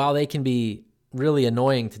 And while they can be really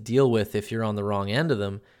annoying to deal with if you're on the wrong end of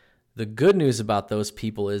them, the good news about those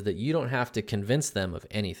people is that you don't have to convince them of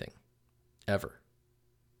anything, ever.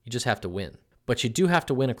 You just have to win. But you do have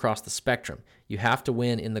to win across the spectrum. You have to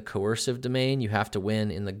win in the coercive domain. You have to win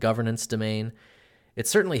in the governance domain. It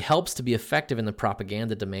certainly helps to be effective in the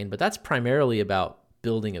propaganda domain, but that's primarily about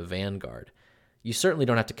building a vanguard. You certainly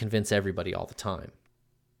don't have to convince everybody all the time.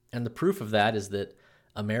 And the proof of that is that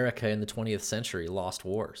America in the 20th century lost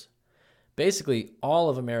wars. Basically, all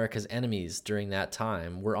of America's enemies during that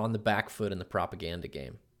time were on the back foot in the propaganda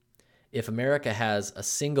game. If America has a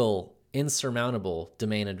single insurmountable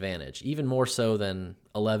domain advantage, even more so than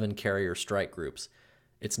 11 carrier strike groups,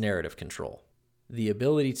 it's narrative control. The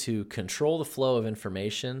ability to control the flow of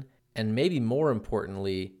information, and maybe more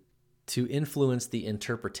importantly, to influence the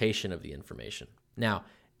interpretation of the information. Now,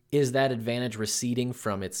 is that advantage receding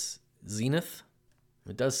from its zenith?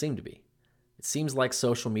 It does seem to be. It seems like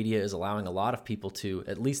social media is allowing a lot of people to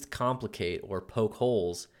at least complicate or poke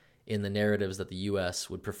holes in the narratives that the U.S.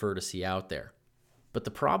 would prefer to see out there. But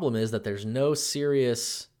the problem is that there's no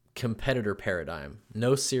serious competitor paradigm,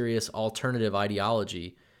 no serious alternative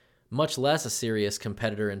ideology, much less a serious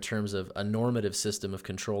competitor in terms of a normative system of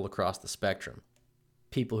control across the spectrum.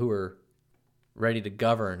 People who are ready to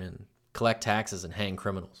govern and collect taxes and hang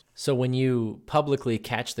criminals. So when you publicly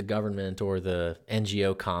catch the government or the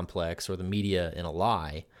NGO complex or the media in a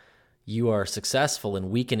lie, you are successful in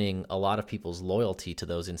weakening a lot of people's loyalty to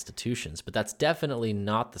those institutions, but that's definitely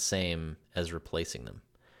not the same as replacing them.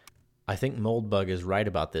 I think Moldbug is right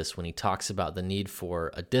about this when he talks about the need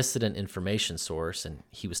for a dissident information source, and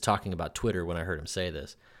he was talking about Twitter when I heard him say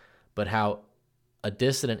this, but how a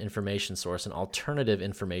dissident information source, an alternative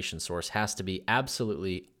information source, has to be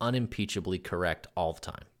absolutely unimpeachably correct all the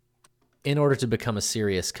time in order to become a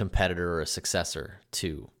serious competitor or a successor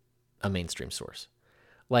to a mainstream source.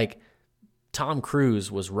 Like, Tom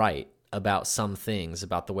Cruise was right about some things,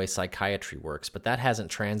 about the way psychiatry works, but that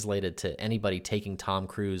hasn't translated to anybody taking Tom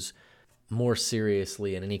Cruise more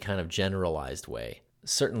seriously in any kind of generalized way.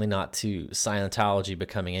 Certainly not to Scientology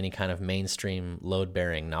becoming any kind of mainstream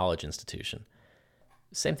load-bearing knowledge institution.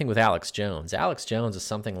 Same thing with Alex Jones. Alex Jones is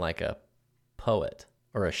something like a poet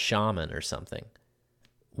or a shaman or something.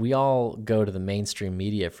 We all go to the mainstream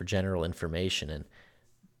media for general information, and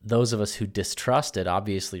those of us who distrust it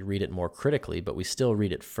obviously read it more critically, but we still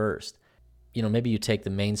read it first. You know, maybe you take the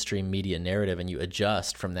mainstream media narrative and you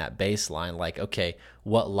adjust from that baseline, like, okay,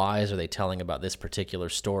 what lies are they telling about this particular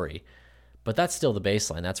story? But that's still the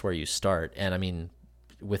baseline. That's where you start. And I mean,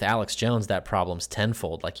 with Alex Jones, that problem's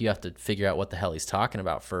tenfold. Like, you have to figure out what the hell he's talking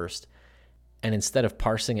about first. And instead of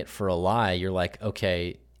parsing it for a lie, you're like,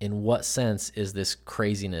 okay, in what sense is this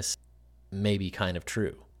craziness maybe kind of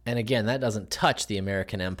true? And again, that doesn't touch the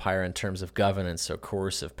American empire in terms of governance or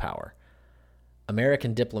coercive power.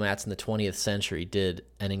 American diplomats in the 20th century did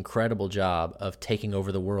an incredible job of taking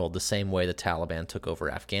over the world the same way the Taliban took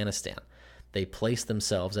over Afghanistan. They placed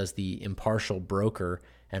themselves as the impartial broker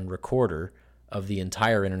and recorder of the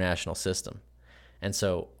entire international system. And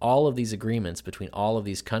so all of these agreements between all of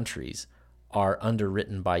these countries are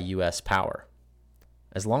underwritten by U.S. power.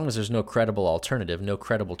 As long as there's no credible alternative, no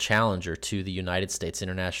credible challenger to the United States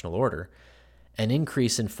international order, an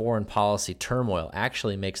increase in foreign policy turmoil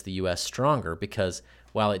actually makes the U.S. stronger, because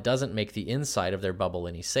while it doesn't make the inside of their bubble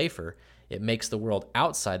any safer, it makes the world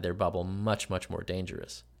outside their bubble much, much more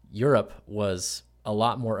dangerous. Europe was a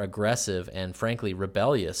lot more aggressive and frankly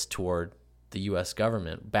rebellious toward the U.S.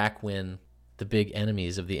 government back when the big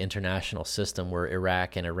enemies of the international system were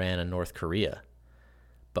Iraq and Iran and North Korea.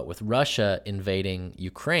 But with Russia invading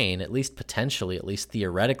Ukraine, at least potentially, at least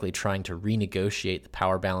theoretically, trying to renegotiate the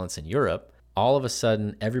power balance in Europe, all of a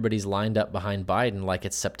sudden everybody's lined up behind Biden like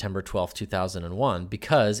it's September 12, 2001,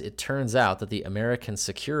 because it turns out that the American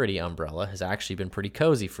security umbrella has actually been pretty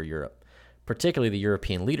cozy for Europe, particularly the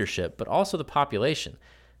European leadership, but also the population.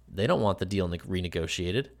 They don't want the deal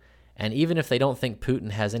renegotiated. And even if they don't think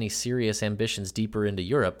Putin has any serious ambitions deeper into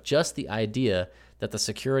Europe, just the idea that the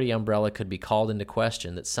security umbrella could be called into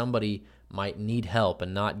question, that somebody might need help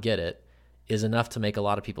and not get it, is enough to make a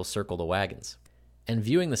lot of people circle the wagons. And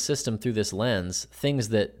viewing the system through this lens, things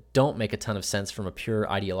that don't make a ton of sense from a pure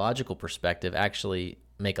ideological perspective actually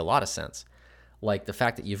make a lot of sense. Like the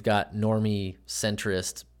fact that you've got normie,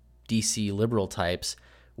 centrist, DC liberal types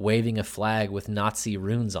waving a flag with Nazi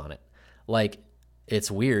runes on it. Like,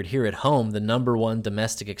 it's weird. Here at home, the number one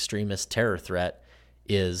domestic extremist terror threat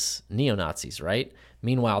is neo-Nazis, right?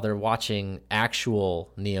 Meanwhile, they're watching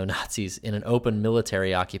actual neo-Nazis in an open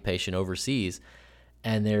military occupation overseas,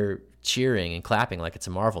 and they're cheering and clapping like it's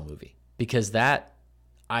a Marvel movie. Because that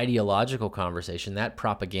ideological conversation, that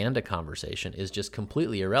propaganda conversation, is just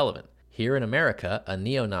completely irrelevant. Here in America, a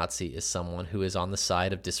neo-Nazi is someone who is on the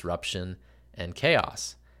side of disruption and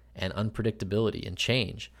chaos and unpredictability and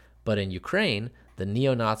change. But in Ukraine, the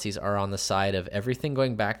neo-Nazis are on the side of everything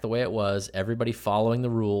going back the way it was, everybody following the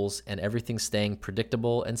rules, and everything staying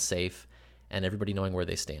predictable and safe, and everybody knowing where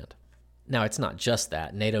they stand. Now, it's not just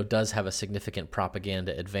that. NATO does have a significant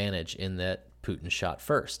propaganda advantage in that Putin shot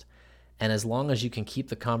first. And as long as you can keep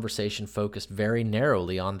the conversation focused very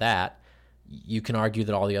narrowly on that, you can argue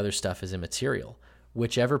that all the other stuff is immaterial.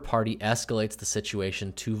 Whichever party escalates the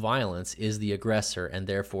situation to violence is the aggressor and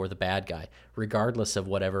therefore the bad guy, regardless of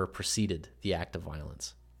whatever preceded the act of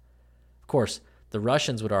violence. Of course, the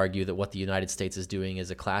Russians would argue that what the United States is doing is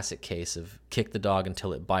a classic case of kick the dog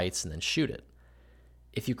until it bites and then shoot it.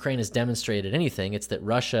 If Ukraine has demonstrated anything, it's that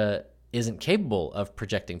Russia isn't capable of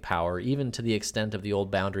projecting power, even to the extent of the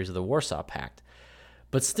old boundaries of the Warsaw Pact.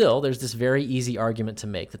 But still, there's this very easy argument to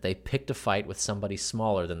make that they picked a fight with somebody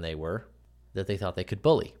smaller than they were, that they thought they could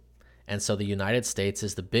bully. And so the United States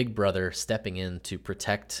is the big brother stepping in to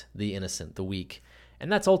protect the innocent, the weak.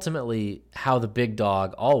 And that's ultimately how the big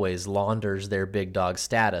dog always launders their big dog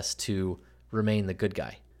status to remain the good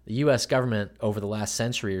guy. The U.S. government over the last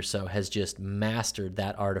century or so has just mastered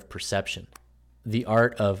that art of perception. The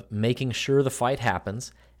art of making sure the fight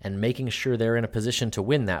happens and making sure they're in a position to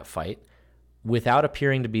win that fight without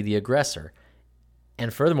appearing to be the aggressor.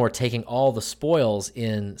 And furthermore, taking all the spoils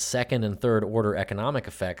in second and third order economic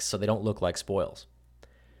effects so they don't look like spoils.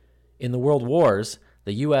 In the world wars,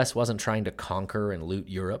 the U.S. wasn't trying to conquer and loot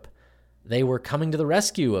Europe. They were coming to the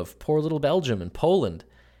rescue of poor little Belgium and Poland.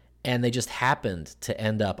 And they just happened to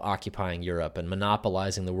end up occupying Europe and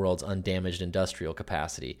monopolizing the world's undamaged industrial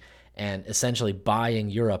capacity and essentially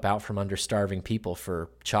buying Europe out from under starving people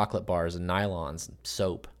for chocolate bars and nylons and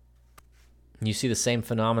soap. You see the same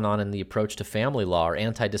phenomenon in the approach to family law or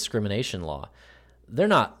anti-discrimination law. They're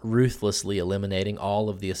not ruthlessly eliminating all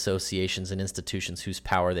of the associations and institutions whose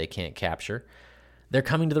power they can't capture. They're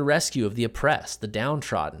coming to the rescue of the oppressed, the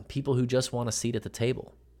downtrodden, people who just want a seat at the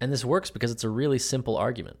table. And this works because it's a really simple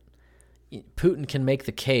argument. Putin can make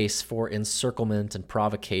the case for encirclement and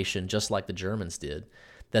provocation, just like the Germans did,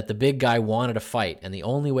 that the big guy wanted a fight, and the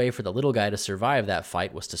only way for the little guy to survive that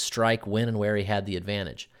fight was to strike when and where he had the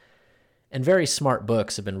advantage. And very smart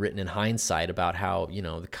books have been written in hindsight about how,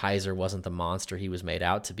 the Kaiser wasn't the monster he was made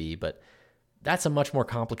out to be, but that's a much more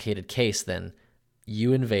complicated case than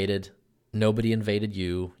you invaded, nobody invaded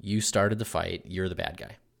you, you started the fight, you're the bad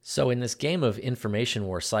guy. So in this game of information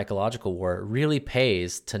war, psychological war, it really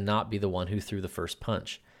pays to not be the one who threw the first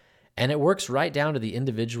punch. And it works right down to the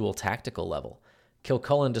individual tactical level.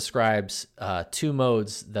 Kilcullen describes two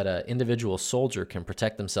modes that an individual soldier can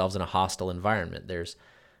protect themselves in a hostile environment. There's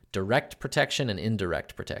direct protection and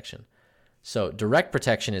indirect protection. So direct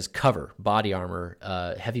protection is cover, body armor,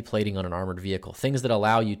 heavy plating on an armored vehicle, things that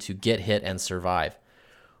allow you to get hit and survive.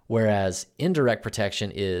 Whereas indirect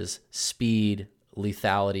protection is speed,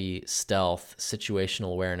 lethality, stealth,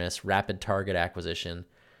 situational awareness, rapid target acquisition,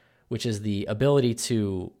 which is the ability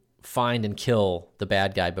to find and kill the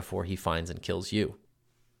bad guy before he finds and kills you.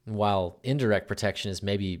 While indirect protection is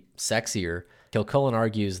maybe sexier, Kilcullen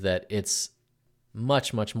argues that it's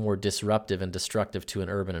much, much more disruptive and destructive to an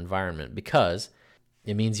urban environment because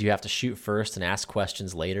it means you have to shoot first and ask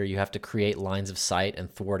questions later. You have to create lines of sight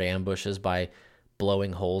and thwart ambushes by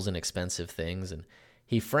blowing holes in expensive things. And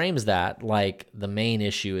he frames that like the main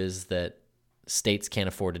issue is that states can't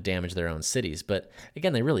afford to damage their own cities. But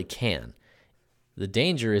again, they really can. The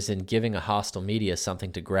danger is in giving a hostile media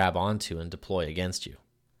something to grab onto and deploy against you,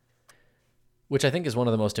 which I think is one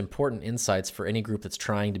of the most important insights for any group that's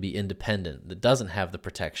trying to be independent, that doesn't have the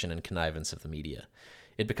protection and connivance of the media.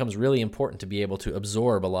 It becomes really important to be able to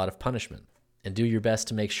absorb a lot of punishment and do your best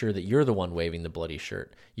to make sure that you're the one waving the bloody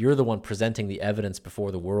shirt. You're the one presenting the evidence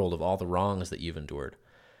before the world of all the wrongs that you've endured.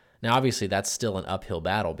 Now, obviously, that's still an uphill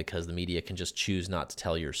battle because the media can just choose not to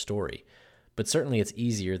tell your story. But certainly it's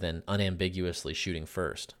easier than unambiguously shooting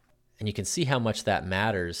first. And you can see how much that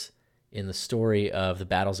matters in the story of the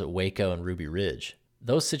battles at Waco and Ruby Ridge.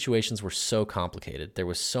 Those situations were so complicated. There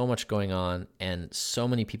was so much going on and so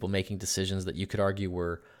many people making decisions that you could argue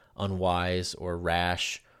were unwise or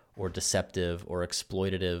rash or deceptive or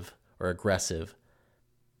exploitative or aggressive.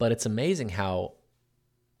 But it's amazing how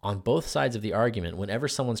on both sides of the argument, whenever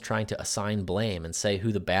someone's trying to assign blame and say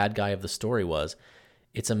who the bad guy of the story was,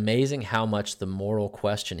 it's amazing how much the moral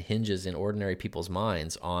question hinges in ordinary people's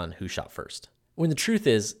minds on who shot first. When the truth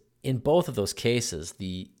is, in both of those cases,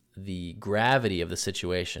 the gravity of the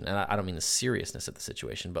situation, and I don't mean the seriousness of the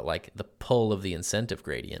situation, but like the pull of the incentive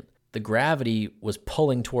gradient, the gravity was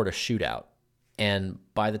pulling toward a shootout. And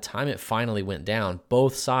by the time it finally went down,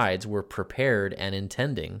 both sides were prepared and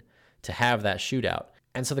intending to have that shootout.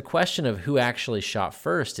 And so the question of who actually shot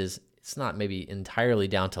first it's not maybe entirely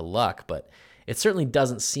down to luck, but it certainly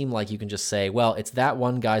doesn't seem like you can just say, well, it's that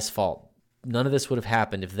one guy's fault. None of this would have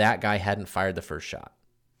happened if that guy hadn't fired the first shot.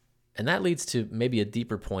 And that leads to maybe a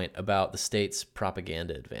deeper point about the state's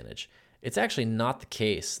propaganda advantage. It's actually not the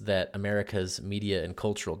case that America's media and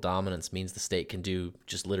cultural dominance means the state can do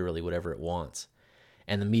just literally whatever it wants,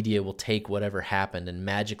 and the media will take whatever happened and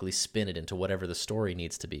magically spin it into whatever the story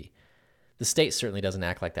needs to be. The state certainly doesn't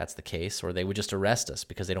act like that's the case, or they would just arrest us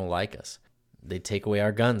because they don't like us. They'd take away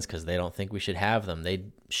our guns because they don't think we should have them.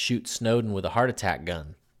 They'd shoot Snowden with a heart attack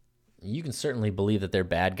gun. You can certainly believe that they're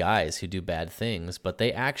bad guys who do bad things, but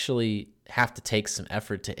they actually have to take some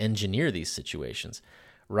effort to engineer these situations,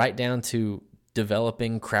 right down to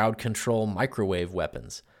developing crowd control microwave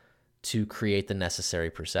weapons to create the necessary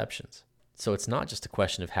perceptions. So it's not just a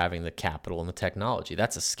question of having the capital and the technology.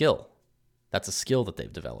 That's a skill. That's a skill that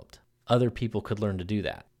they've developed. Other people could learn to do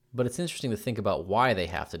that. But it's interesting to think about why they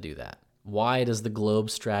have to do that. Why does the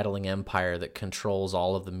globe-straddling empire that controls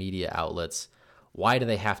all of the media outlets, why do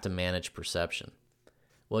they have to manage perception?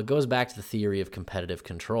 Well, it goes back to the theory of competitive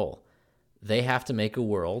control. They have to make a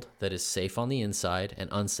world that is safe on the inside and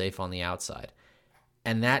unsafe on the outside.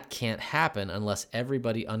 And that can't happen unless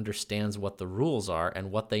everybody understands what the rules are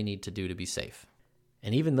and what they need to do to be safe.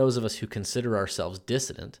 And even those of us who consider ourselves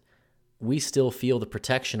dissident, we still feel the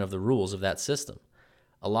protection of the rules of that system.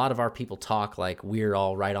 A lot of our people talk like we're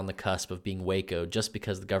all right on the cusp of being Waco just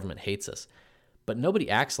because the government hates us. But nobody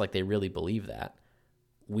acts like they really believe that.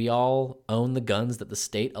 We all own the guns that the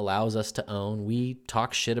state allows us to own. We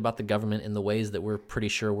talk shit about the government in the ways that we're pretty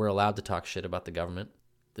sure we're allowed to talk shit about the government.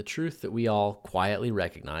 The truth that we all quietly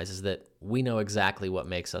recognize is that we know exactly what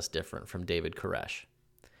makes us different from David Koresh.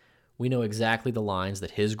 We know exactly the lines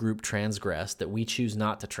that his group transgressed that we choose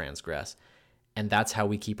not to transgress, and that's how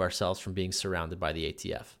we keep ourselves from being surrounded by the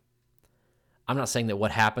ATF. I'm not saying that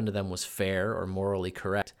what happened to them was fair or morally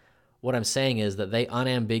correct. What I'm saying is that they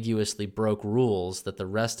unambiguously broke rules that the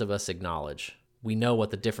rest of us acknowledge. We know what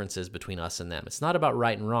the difference is between us and them. It's not about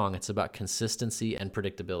right and wrong, it's about consistency and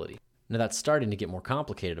predictability. Now that's starting to get more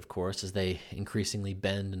complicated, of course, as they increasingly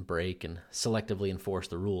bend and break and selectively enforce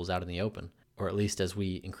the rules out in the open, or at least as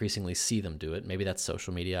we increasingly see them do it. Maybe that's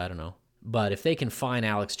social media, I don't know. But if they can fine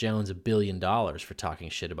Alex Jones $1 billion for talking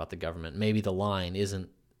shit about the government, maybe the line isn't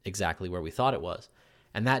exactly where we thought it was.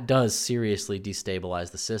 And that does seriously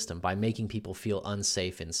destabilize the system by making people feel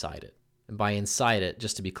unsafe inside it. And by inside it,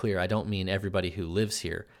 just to be clear, I don't mean everybody who lives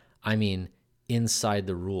here. I mean inside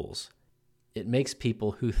the rules. It makes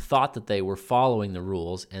people who thought that they were following the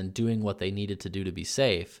rules and doing what they needed to do to be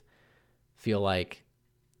safe feel like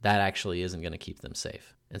that actually isn't going to keep them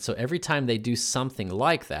safe. And so every time they do something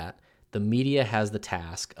like that, the media has the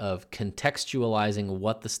task of contextualizing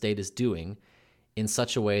what the state is doing in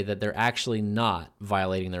such a way that they're actually not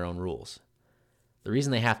violating their own rules. The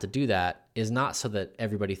reason they have to do that is not so that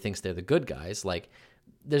everybody thinks they're the good guys. Like,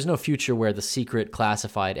 there's no future where the secret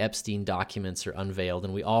classified Epstein documents are unveiled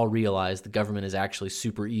and we all realize the government is actually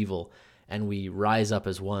super evil and we rise up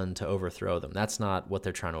as one to overthrow them. That's not what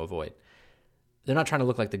they're trying to avoid. They're not trying to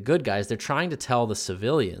look like the good guys. They're trying to tell the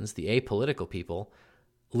civilians, the apolitical people,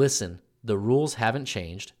 listen, the rules haven't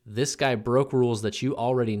changed. This guy broke rules that you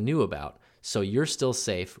already knew about, so you're still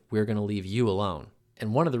safe. We're going to leave you alone.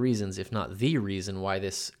 And one of the reasons, if not the reason, why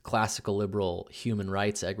this classical liberal human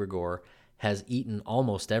rights egregore has eaten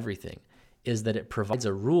almost everything is that it provides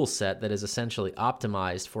a rule set that is essentially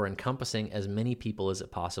optimized for encompassing as many people as it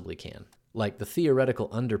possibly can. Like, the theoretical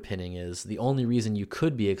underpinning is the only reason you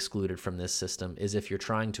could be excluded from this system is if you're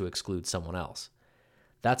trying to exclude someone else.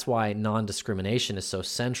 That's why non-discrimination is so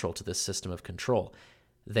central to this system of control.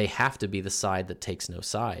 They have to be the side that takes no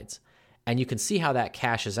sides. And you can see how that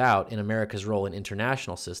cashes out in America's role in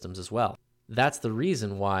international systems as well. That's the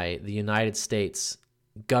reason why the United States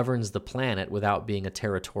governs the planet without being a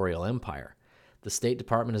territorial empire. The State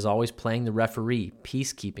Department is always playing the referee,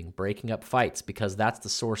 peacekeeping, breaking up fights, because that's the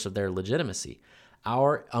source of their legitimacy.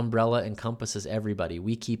 Our umbrella encompasses everybody.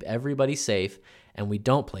 We keep everybody safe, and we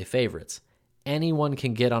don't play favorites. Anyone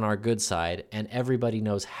can get on our good side, and everybody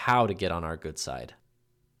knows how to get on our good side.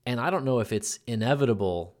 And I don't know if it's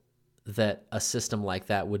inevitable that a system like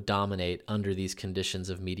that would dominate under these conditions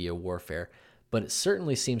of media warfare, but it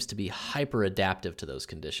certainly seems to be hyper-adaptive to those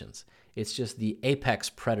conditions. It's just the apex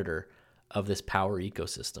predator of this power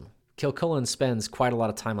ecosystem. Kilcullen spends quite a lot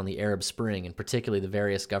of time on the Arab Spring, and particularly the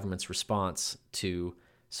various governments' response to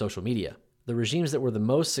social media. The regimes that were the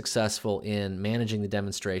most successful in managing the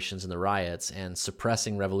demonstrations and the riots and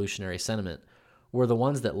suppressing revolutionary sentiment were the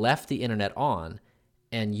ones that left the internet on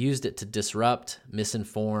and used it to disrupt,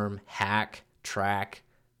 misinform, hack, track,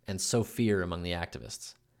 and sow fear among the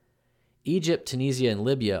activists. Egypt, Tunisia, and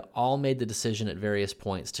Libya all made the decision at various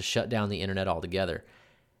points to shut down the internet altogether.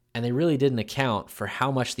 And they really didn't account for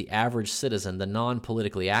how much the average citizen, the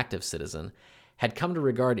non-politically active citizen, had come to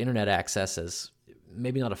regard internet access as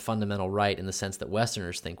maybe not a fundamental right in the sense that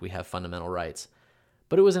Westerners think we have fundamental rights,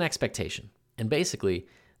 but it was an expectation. And basically,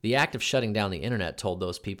 the act of shutting down the internet told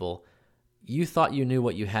those people, you thought you knew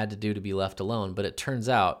what you had to do to be left alone, but it turns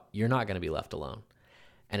out you're not going to be left alone.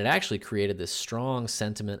 And it actually created this strong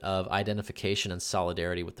sentiment of identification and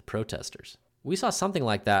solidarity with the protesters. We saw something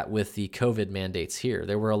like that with the COVID mandates here.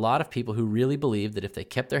 There were a lot of people who really believed that if they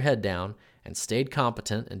kept their head down and stayed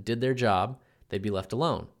competent and did their job, they'd be left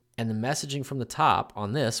alone. And the messaging from the top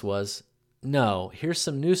on this was, no, here's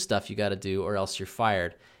some new stuff you got to do or else you're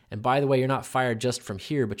fired. And by the way, you're not fired just from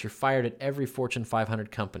here, but you're fired at every Fortune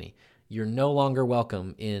 500 company. You're no longer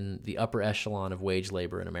welcome in the upper echelon of wage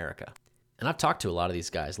labor in America. And I've talked to a lot of these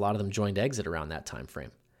guys. A lot of them joined Exit around that time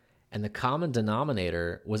frame. And the common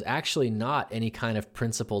denominator was actually not any kind of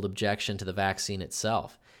principled objection to the vaccine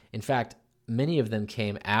itself. In fact, many of them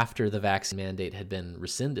came after the vaccine mandate had been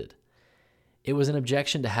rescinded. It was an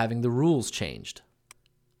objection to having the rules changed.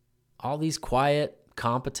 All these quiet,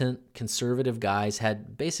 competent, conservative guys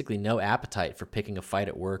had basically no appetite for picking a fight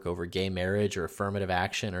at work over gay marriage or affirmative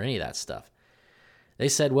action or any of that stuff. They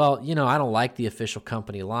said, well, I don't like the official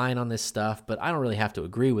company line on this stuff, but I don't really have to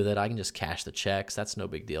agree with it. I can just cash the checks. That's no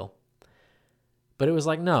big deal. But it was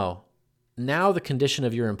like, no, now the condition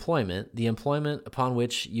of your employment, the employment upon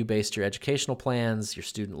which you based your educational plans, your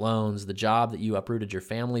student loans, the job that you uprooted your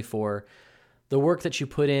family for, the work that you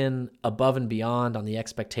put in above and beyond on the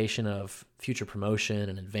expectation of future promotion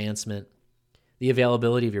and advancement, the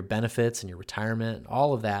availability of your benefits and your retirement,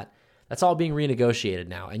 all of that, that's all being renegotiated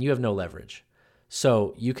now, and you have no leverage.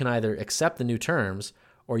 So you can either accept the new terms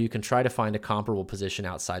or you can try to find a comparable position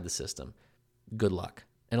outside the system. Good luck.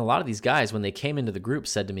 And a lot of these guys, when they came into the group,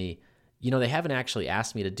 said to me, they haven't actually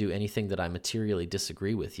asked me to do anything that I materially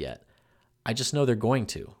disagree with yet. I just know they're going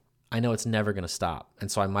to. I know it's never going to stop, and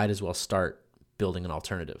so I might as well start building an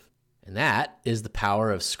alternative. And that is the power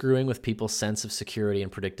of screwing with people's sense of security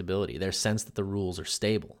and predictability, their sense that the rules are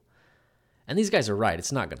stable. And these guys are right,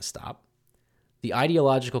 it's not going to stop. The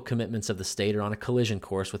ideological commitments of the state are on a collision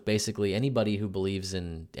course with basically anybody who believes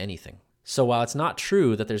in anything. So while it's not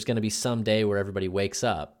true that there's going to be some day where everybody wakes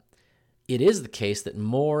up, it is the case that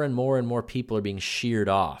more and more and more people are being sheared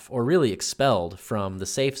off, or really expelled from the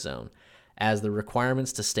safe zone, as the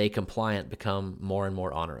requirements to stay compliant become more and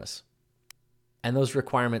more onerous. And those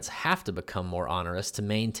requirements have to become more onerous to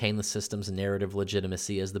maintain the system's narrative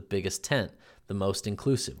legitimacy as the biggest tent, the most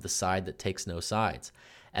inclusive, the side that takes no sides,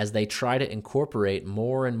 as they try to incorporate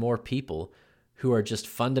more and more people who are just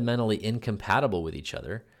fundamentally incompatible with each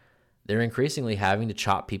other. They're increasingly having to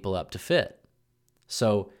chop people up to fit.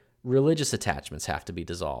 So religious attachments have to be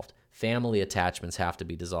dissolved. Family attachments have to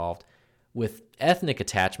be dissolved. With ethnic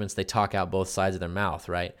attachments, they talk out both sides of their mouth,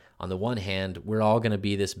 right? On the one hand, we're all going to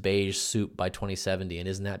be this beige soup by 2070, and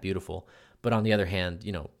isn't that beautiful? But on the other hand,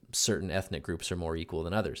 certain ethnic groups are more equal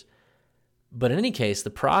than others. But in any case, the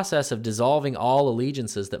process of dissolving all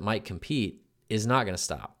allegiances that might compete is not going to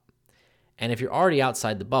stop. And if you're already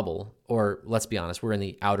outside the bubble, or let's be honest, we're in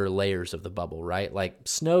the outer layers of the bubble, right? Like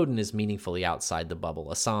Snowden is meaningfully outside the bubble.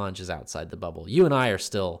 Assange is outside the bubble. You and I are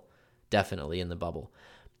still definitely in the bubble.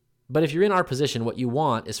 But if you're in our position, what you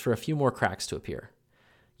want is for a few more cracks to appear.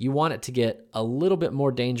 You want it to get a little bit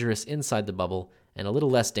more dangerous inside the bubble and a little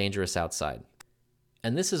less dangerous outside.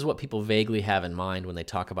 And this is what people vaguely have in mind when they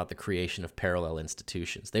talk about the creation of parallel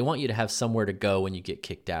institutions. They want you to have somewhere to go when you get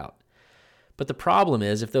kicked out. But the problem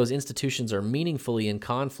is, if those institutions are meaningfully in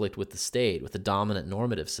conflict with the state, with the dominant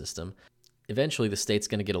normative system, eventually the state's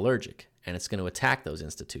going to get allergic, and it's going to attack those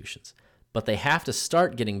institutions. But they have to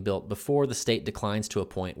start getting built before the state declines to a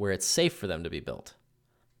point where it's safe for them to be built.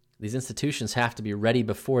 These institutions have to be ready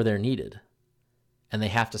before they're needed, and they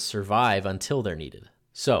have to survive until they're needed.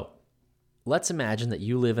 So, let's imagine that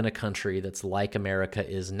you live in a country that's like America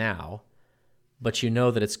is now, but you know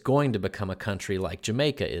that it's going to become a country like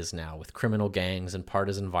Jamaica is now, with criminal gangs and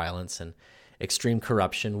partisan violence and extreme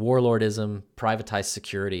corruption, warlordism, privatized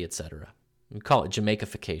security, etc. We call it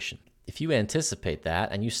Jamaicafication. If you anticipate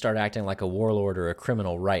that and you start acting like a warlord or a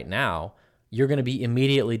criminal right now, you're going to be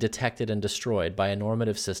immediately detected and destroyed by a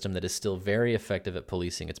normative system that is still very effective at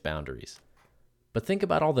policing its boundaries. But think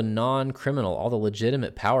about all the non-criminal, all the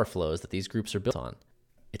legitimate power flows that these groups are built on.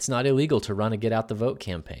 It's not illegal to run a get-out-the-vote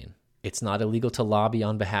campaign. It's not illegal to lobby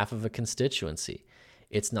on behalf of a constituency.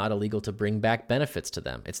 It's not illegal to bring back benefits to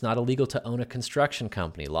them. It's not illegal to own a construction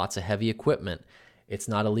company, lots of heavy equipment. It's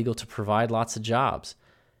not illegal to provide lots of jobs.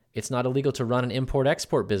 It's not illegal to run an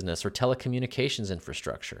import-export business or telecommunications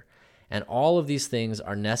infrastructure. And all of these things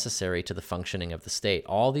are necessary to the functioning of the state.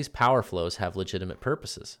 All these power flows have legitimate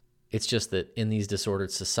purposes. It's just that in these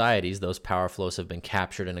disordered societies, those power flows have been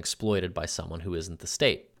captured and exploited by someone who isn't the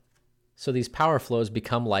state. So these power flows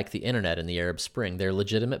become like the internet in the Arab Spring. They're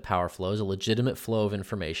legitimate power flows, a legitimate flow of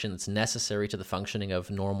information that's necessary to the functioning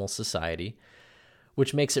of normal society,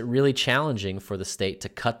 which makes it really challenging for the state to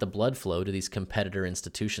cut the blood flow to these competitor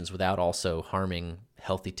institutions without also harming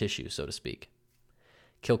healthy tissue, so to speak.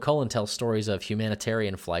 Kilcullen tells stories of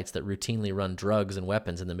humanitarian flights that routinely run drugs and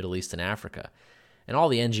weapons in the Middle East and Africa. And all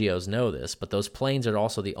the NGOs know this, but those planes are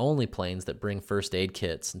also the only planes that bring first aid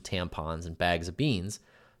kits and tampons and bags of beans,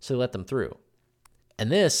 so they let them through.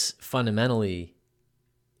 And this, fundamentally,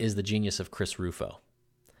 is the genius of Chris Rufo.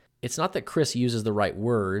 It's not that Chris uses the right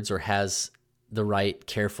words or has the right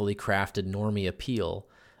carefully crafted normie appeal.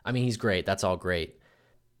 I mean, he's great. That's all great.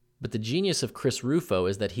 But the genius of Chris Rufo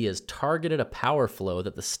is that he has targeted a power flow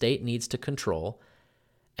that the state needs to control,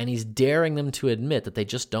 and he's daring them to admit that they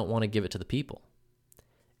just don't want to give it to the people.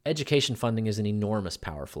 Education funding is an enormous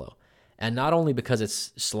power flow, and not only because it's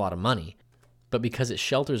just a lot of money, but because it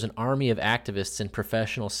shelters an army of activists and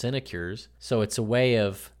professional sinecures, so it's a way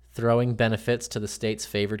of throwing benefits to the state's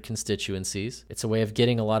favored constituencies. It's a way of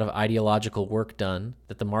getting a lot of ideological work done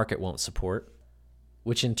that the market won't support,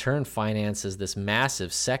 which in turn finances this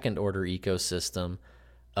massive second-order ecosystem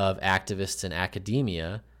of activists in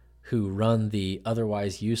academia who run the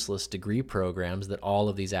otherwise useless degree programs that all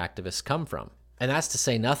of these activists come from. And that's to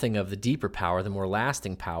say nothing of the deeper power, the more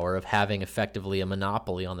lasting power of having effectively a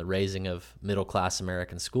monopoly on the raising of middle-class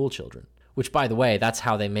American school children. Which, by the way, that's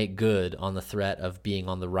how they make good on the threat of being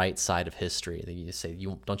on the right side of history. You say,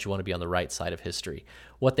 don't you want to be on the right side of history?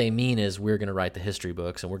 What they mean is we're going to write the history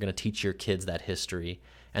books and we're going to teach your kids that history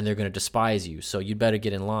and they're going to despise you. So you'd better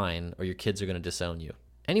get in line or your kids are going to disown you.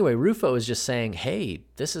 Anyway, Rufo is just saying, hey,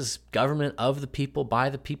 this is government of the people, by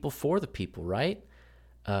the people, for the people, right?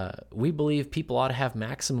 We believe people ought to have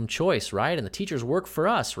maximum choice, right? And the teachers work for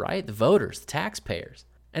us, right? The voters, the taxpayers.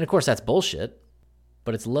 And of course, that's bullshit,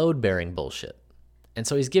 but it's load-bearing bullshit. And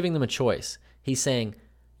so he's giving them a choice. He's saying,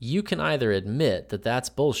 you can either admit that that's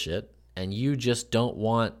bullshit and you just don't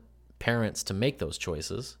want parents to make those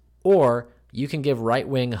choices, or you can give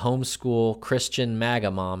right-wing homeschool Christian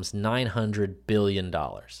MAGA moms $900 billion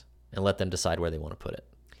and let them decide where they want to put it.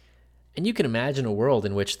 And you can imagine a world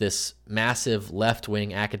in which this massive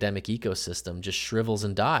left-wing academic ecosystem just shrivels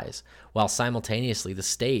and dies, while simultaneously the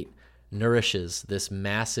state nourishes this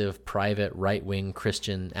massive private right-wing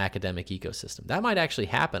Christian academic ecosystem. That might actually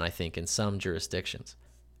happen, I think, in some jurisdictions.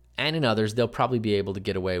 And in others, they'll probably be able to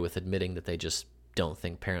get away with admitting that they just don't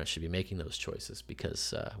think parents should be making those choices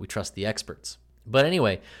because we trust the experts. But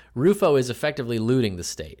anyway, Rufo is effectively looting the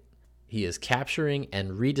state. He is capturing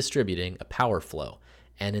and redistributing a power flow.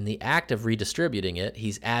 And in the act of redistributing it,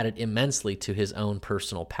 he's added immensely to his own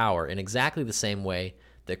personal power in exactly the same way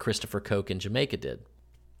that Christopher Koch in Jamaica did.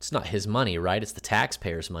 It's not his money, right? It's the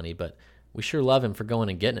taxpayers' money, but we sure love him for going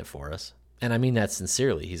and getting it for us. And I mean that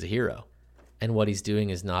sincerely. He's a hero. And what he's doing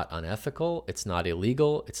is not unethical, it's not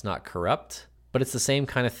illegal, it's not corrupt, but it's the same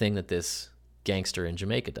kind of thing that this gangster in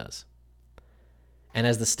Jamaica does. And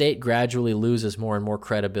as the state gradually loses more and more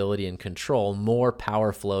credibility and control, more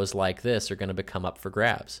power flows like this are going to become up for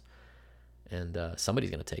grabs. And somebody's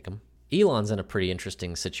going to take them. Elon's in a pretty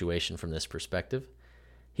interesting situation from this perspective.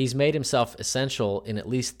 He's made himself essential in at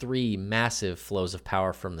least 3 massive flows of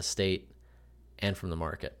power from the state and from the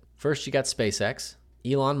market. First, you got SpaceX.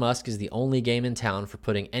 Elon Musk is the only game in town for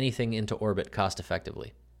putting anything into orbit cost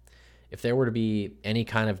effectively. If there were to be any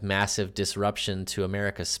kind of massive disruption to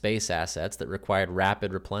America's space assets that required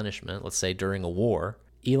rapid replenishment, let's say during a war,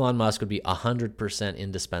 Elon Musk would be 100%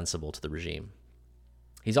 indispensable to the regime.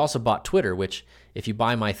 He's also bought Twitter, which, if you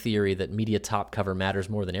buy my theory that media top cover matters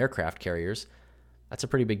more than aircraft carriers, that's a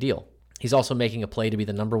pretty big deal. He's also making a play to be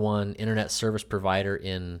the #1 internet service provider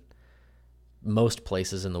in most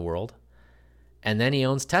places in the world. And then he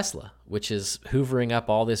owns Tesla, which is hoovering up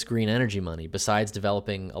all this green energy money, besides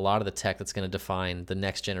developing a lot of the tech that's going to define the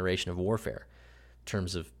next generation of warfare in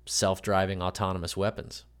terms of self-driving autonomous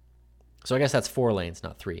weapons. So I guess that's 4 lanes,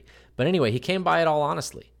 not 3. But anyway, he came by it all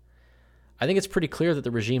honestly. I think it's pretty clear that the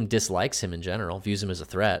regime dislikes him in general, views him as a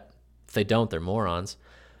threat. If they don't, they're morons.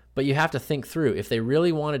 But you have to think through, if they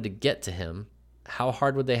really wanted to get to him, how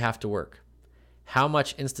hard would they have to work? How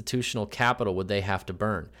much institutional capital would they have to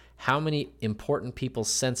burn? How many important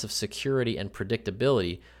people's sense of security and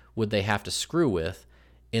predictability would they have to screw with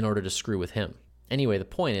in order to screw with him? Anyway, the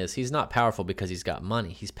point is, he's not powerful because he's got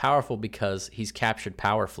money. He's powerful because he's captured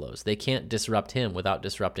power flows. They can't disrupt him without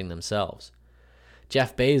disrupting themselves.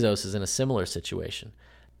 Jeff Bezos is in a similar situation.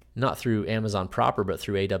 not through Amazon proper, but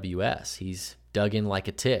through AWS. He's dug in like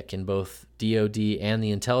a tick in both DoD and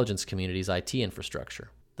the intelligence community's IT infrastructure.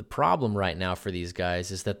 The problem right now for these guys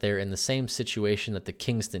is that they're in the same situation that the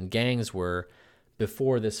Kingston gangs were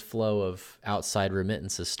before this flow of outside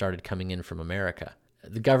remittances started coming in from America.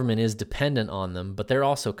 The government is dependent on them, but they're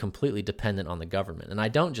also completely dependent on the government. And I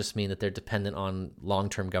don't just mean that they're dependent on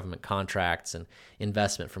long-term government contracts and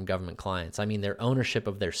investment from government clients. I mean their ownership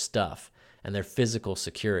of their stuff and their physical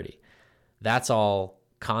security. That's all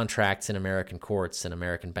contracts in American courts and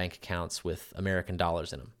American bank accounts with American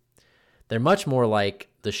dollars in them. They're much more like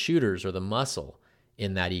the shooters or the muscle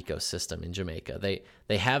in that ecosystem in Jamaica.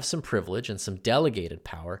 They have some privilege and some delegated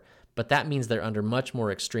power, but that means they're under much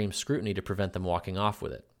more extreme scrutiny to prevent them walking off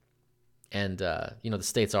with it. And, the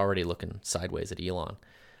state's already looking sideways at Elon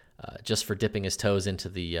just for dipping his toes into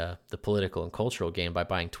the political and cultural game by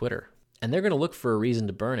buying Twitter. And they're going to look for a reason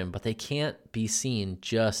to burn him, but they can't be seen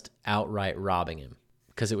just outright robbing him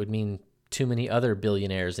because it would mean too many other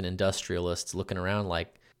billionaires and industrialists looking around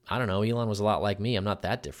like, I don't know, Elon was a lot like me. I'm not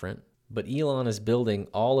that different. But Elon is building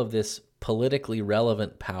all of this politically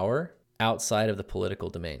relevant power outside of the political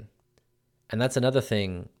domain. And that's another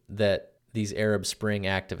thing that these Arab Spring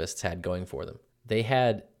activists had going for them. They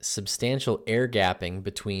had substantial air gapping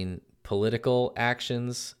between political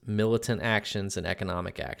actions, militant actions, and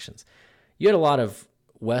economic actions. You had a lot of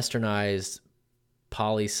westernized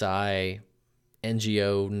poli-sci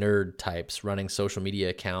NGO nerd types running social media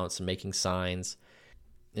accounts and making signs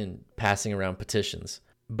and passing around petitions.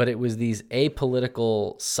 But it was these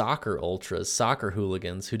apolitical soccer ultras, soccer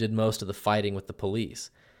hooligans, who did most of the fighting with the police.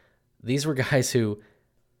 These were guys who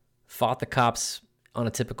fought the cops on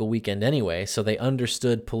a typical weekend anyway, so they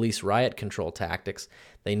understood police riot control tactics.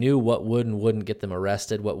 They knew what would and wouldn't get them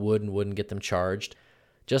arrested, what would and wouldn't get them charged.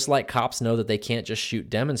 Just like cops know that they can't just shoot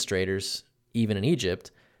demonstrators, even in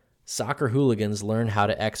Egypt, soccer hooligans learn how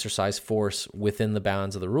to exercise force within the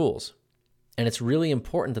bounds of the rules. And it's really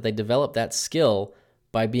important that they develop that skill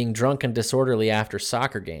by being drunk and disorderly after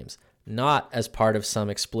soccer games, not as part of some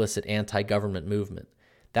explicit anti-government movement.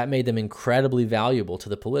 That made them incredibly valuable to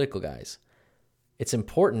the political guys. It's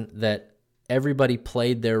important that everybody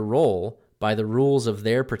played their role by the rules of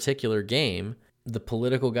their particular game. The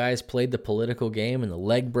political guys played the political game, and the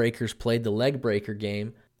leg breakers played the leg breaker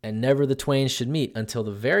game, and never the twain should meet until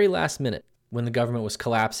the very last minute when the government was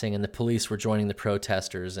collapsing and the police were joining the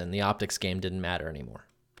protesters and the optics game didn't matter anymore.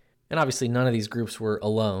 And obviously none of these groups were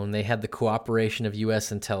alone. They had the cooperation of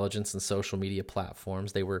U.S. intelligence and social media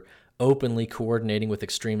platforms. They were openly coordinating with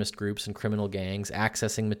extremist groups and criminal gangs,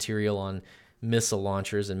 accessing material on missile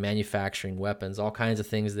launchers and manufacturing weapons, all kinds of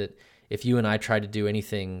things that if you and I tried to do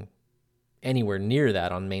anything anywhere near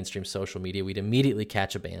that on mainstream social media, we'd immediately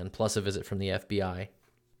catch a ban, plus a visit from the FBI.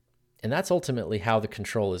 And that's ultimately how the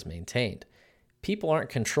control is maintained. People aren't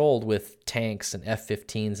controlled with tanks and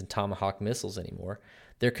F-15s and Tomahawk missiles anymore.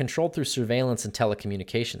 They're controlled through surveillance and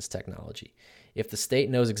telecommunications technology. If the state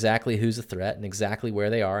knows exactly who's a threat and exactly where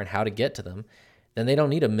they are and how to get to them, then they don't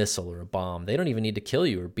need a missile or a bomb. They don't even need to kill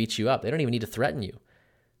you or beat you up. They don't even need to threaten you.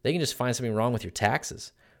 They can just find something wrong with your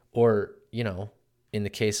taxes. Or, in the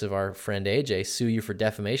case of our friend AJ, sue you for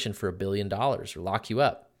defamation for $1 billion or lock you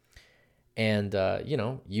up. And,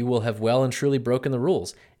 you will have well and truly broken the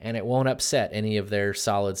rules, and it won't upset any of their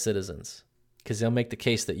solid citizens because they'll make the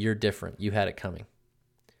case that you're different. You had it coming.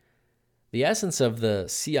 The essence of the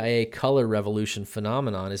CIA color revolution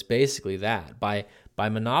phenomenon is basically that. By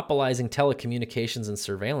monopolizing telecommunications and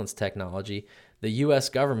surveillance technology, the U.S.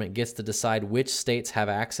 government gets to decide which states have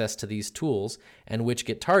access to these tools and which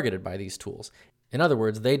get targeted by these tools. In other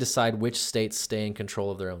words, they decide which states stay in control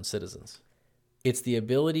of their own citizens. It's the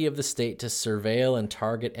ability of the state to surveil and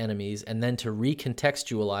target enemies and then to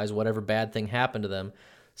recontextualize whatever bad thing happened to them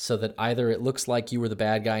so that either it looks like you were the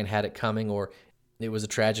bad guy and had it coming or it was a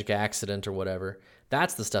tragic accident or whatever.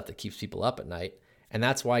 That's the stuff that keeps people up at night. And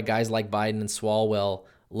that's why guys like Biden and Swalwell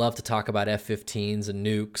love to talk about F-15s and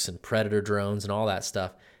nukes and Predator drones and all that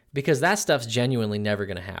stuff, because that stuff's genuinely never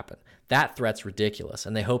going to happen. That threat's ridiculous,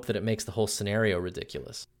 and they hope that it makes the whole scenario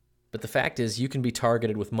ridiculous. But the fact is, you can be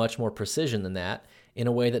targeted with much more precision than that in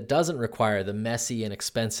a way that doesn't require the messy and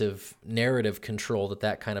expensive narrative control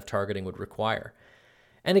that kind of targeting would require.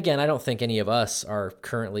 And again, I don't think any of us are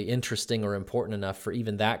currently interesting or important enough for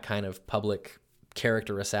even that kind of public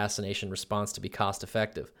character assassination response to be cost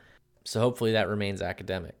effective. So hopefully that remains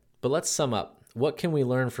academic. But let's sum up. What can we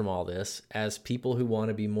learn from all this as people who want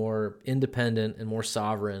to be more independent and more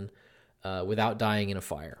sovereign without dying in a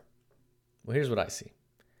fire? Well, here's what I see.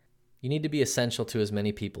 You need to be essential to as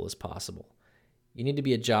many people as possible. You need to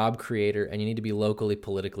be a job creator, and you need to be locally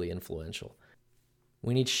politically influential.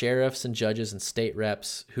 We need sheriffs and judges and state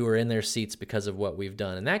reps who are in their seats because of what we've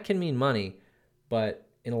done. And that can mean money, but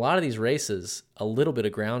in a lot of these races, a little bit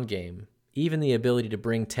of ground game, even the ability to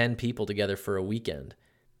bring 10 people together for a weekend,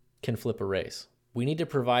 can flip a race. We need to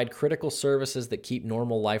provide critical services that keep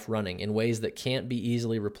normal life running in ways that can't be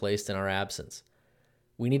easily replaced in our absence.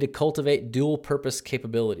 We need to cultivate dual-purpose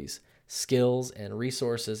capabilities, skills and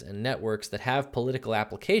resources and networks that have political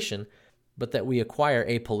application, but that we acquire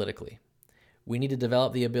apolitically. We need to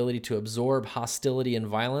develop the ability to absorb hostility and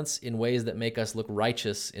violence in ways that make us look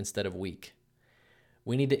righteous instead of weak.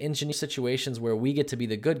 We need to engineer situations where we get to be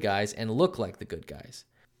the good guys and look like the good guys.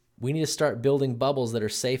 We need to start building bubbles that are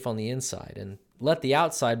safe on the inside and let the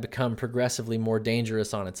outside become progressively more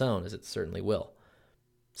dangerous on its own, as it certainly will.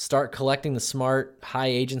 Start collecting the smart,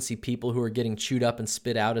 high-agency people who are getting chewed up and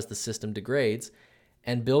spit out as the system degrades,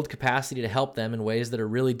 and build capacity to help them in ways that are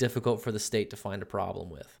really difficult for the state to find a problem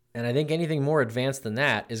with. And I think anything more advanced than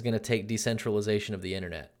that is going to take decentralization of the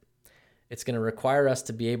internet. It's going to require us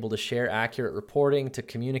to be able to share accurate reporting, to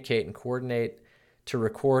communicate and coordinate, to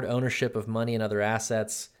record ownership of money and other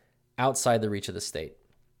assets outside the reach of the state.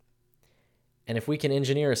 And if we can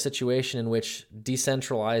engineer a situation in which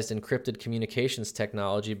decentralized encrypted communications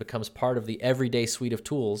technology becomes part of the everyday suite of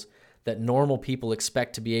tools that normal people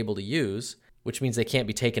expect to be able to use, which means they can't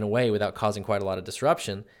be taken away without causing quite a lot of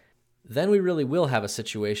disruption, then we really will have a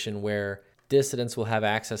situation where dissidents will have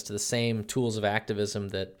access to the same tools of activism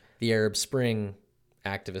that the Arab Spring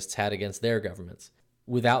activists had against their governments,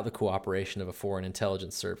 without the cooperation of a foreign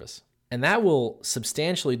intelligence service. And that will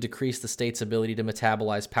substantially decrease the state's ability to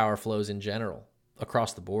metabolize power flows in general,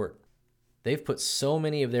 across the board. They've put so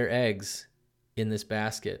many of their eggs in this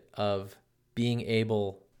basket of being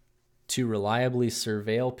able to reliably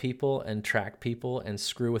surveil people and track people and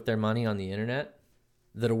screw with their money on the internet,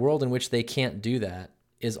 that a world in which they can't do that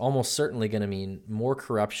is almost certainly going to mean more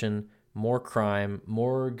corruption, more crime,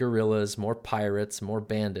 more guerrillas, more pirates, more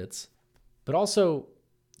bandits, but also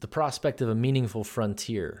the prospect of a meaningful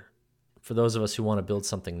frontier for those of us who want to build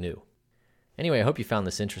something new. Anyway, I hope you found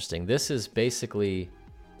this interesting. This is basically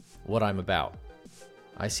what I'm about.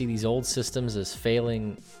 I see these old systems as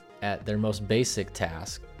failing at their most basic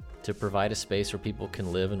task to provide a space where people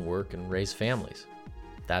can live and work and raise families.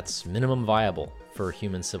 That's minimum viable for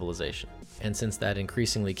human civilization. And since that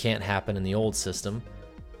increasingly can't happen in the old system,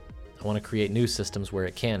 I want to create new systems where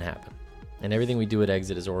it can happen. And everything we do at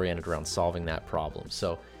Exit is oriented around solving that problem.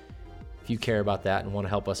 So if you care about that and want to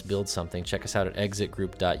help us build something, check us out at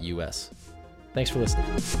exitgroup.us. Thanks for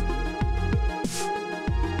listening.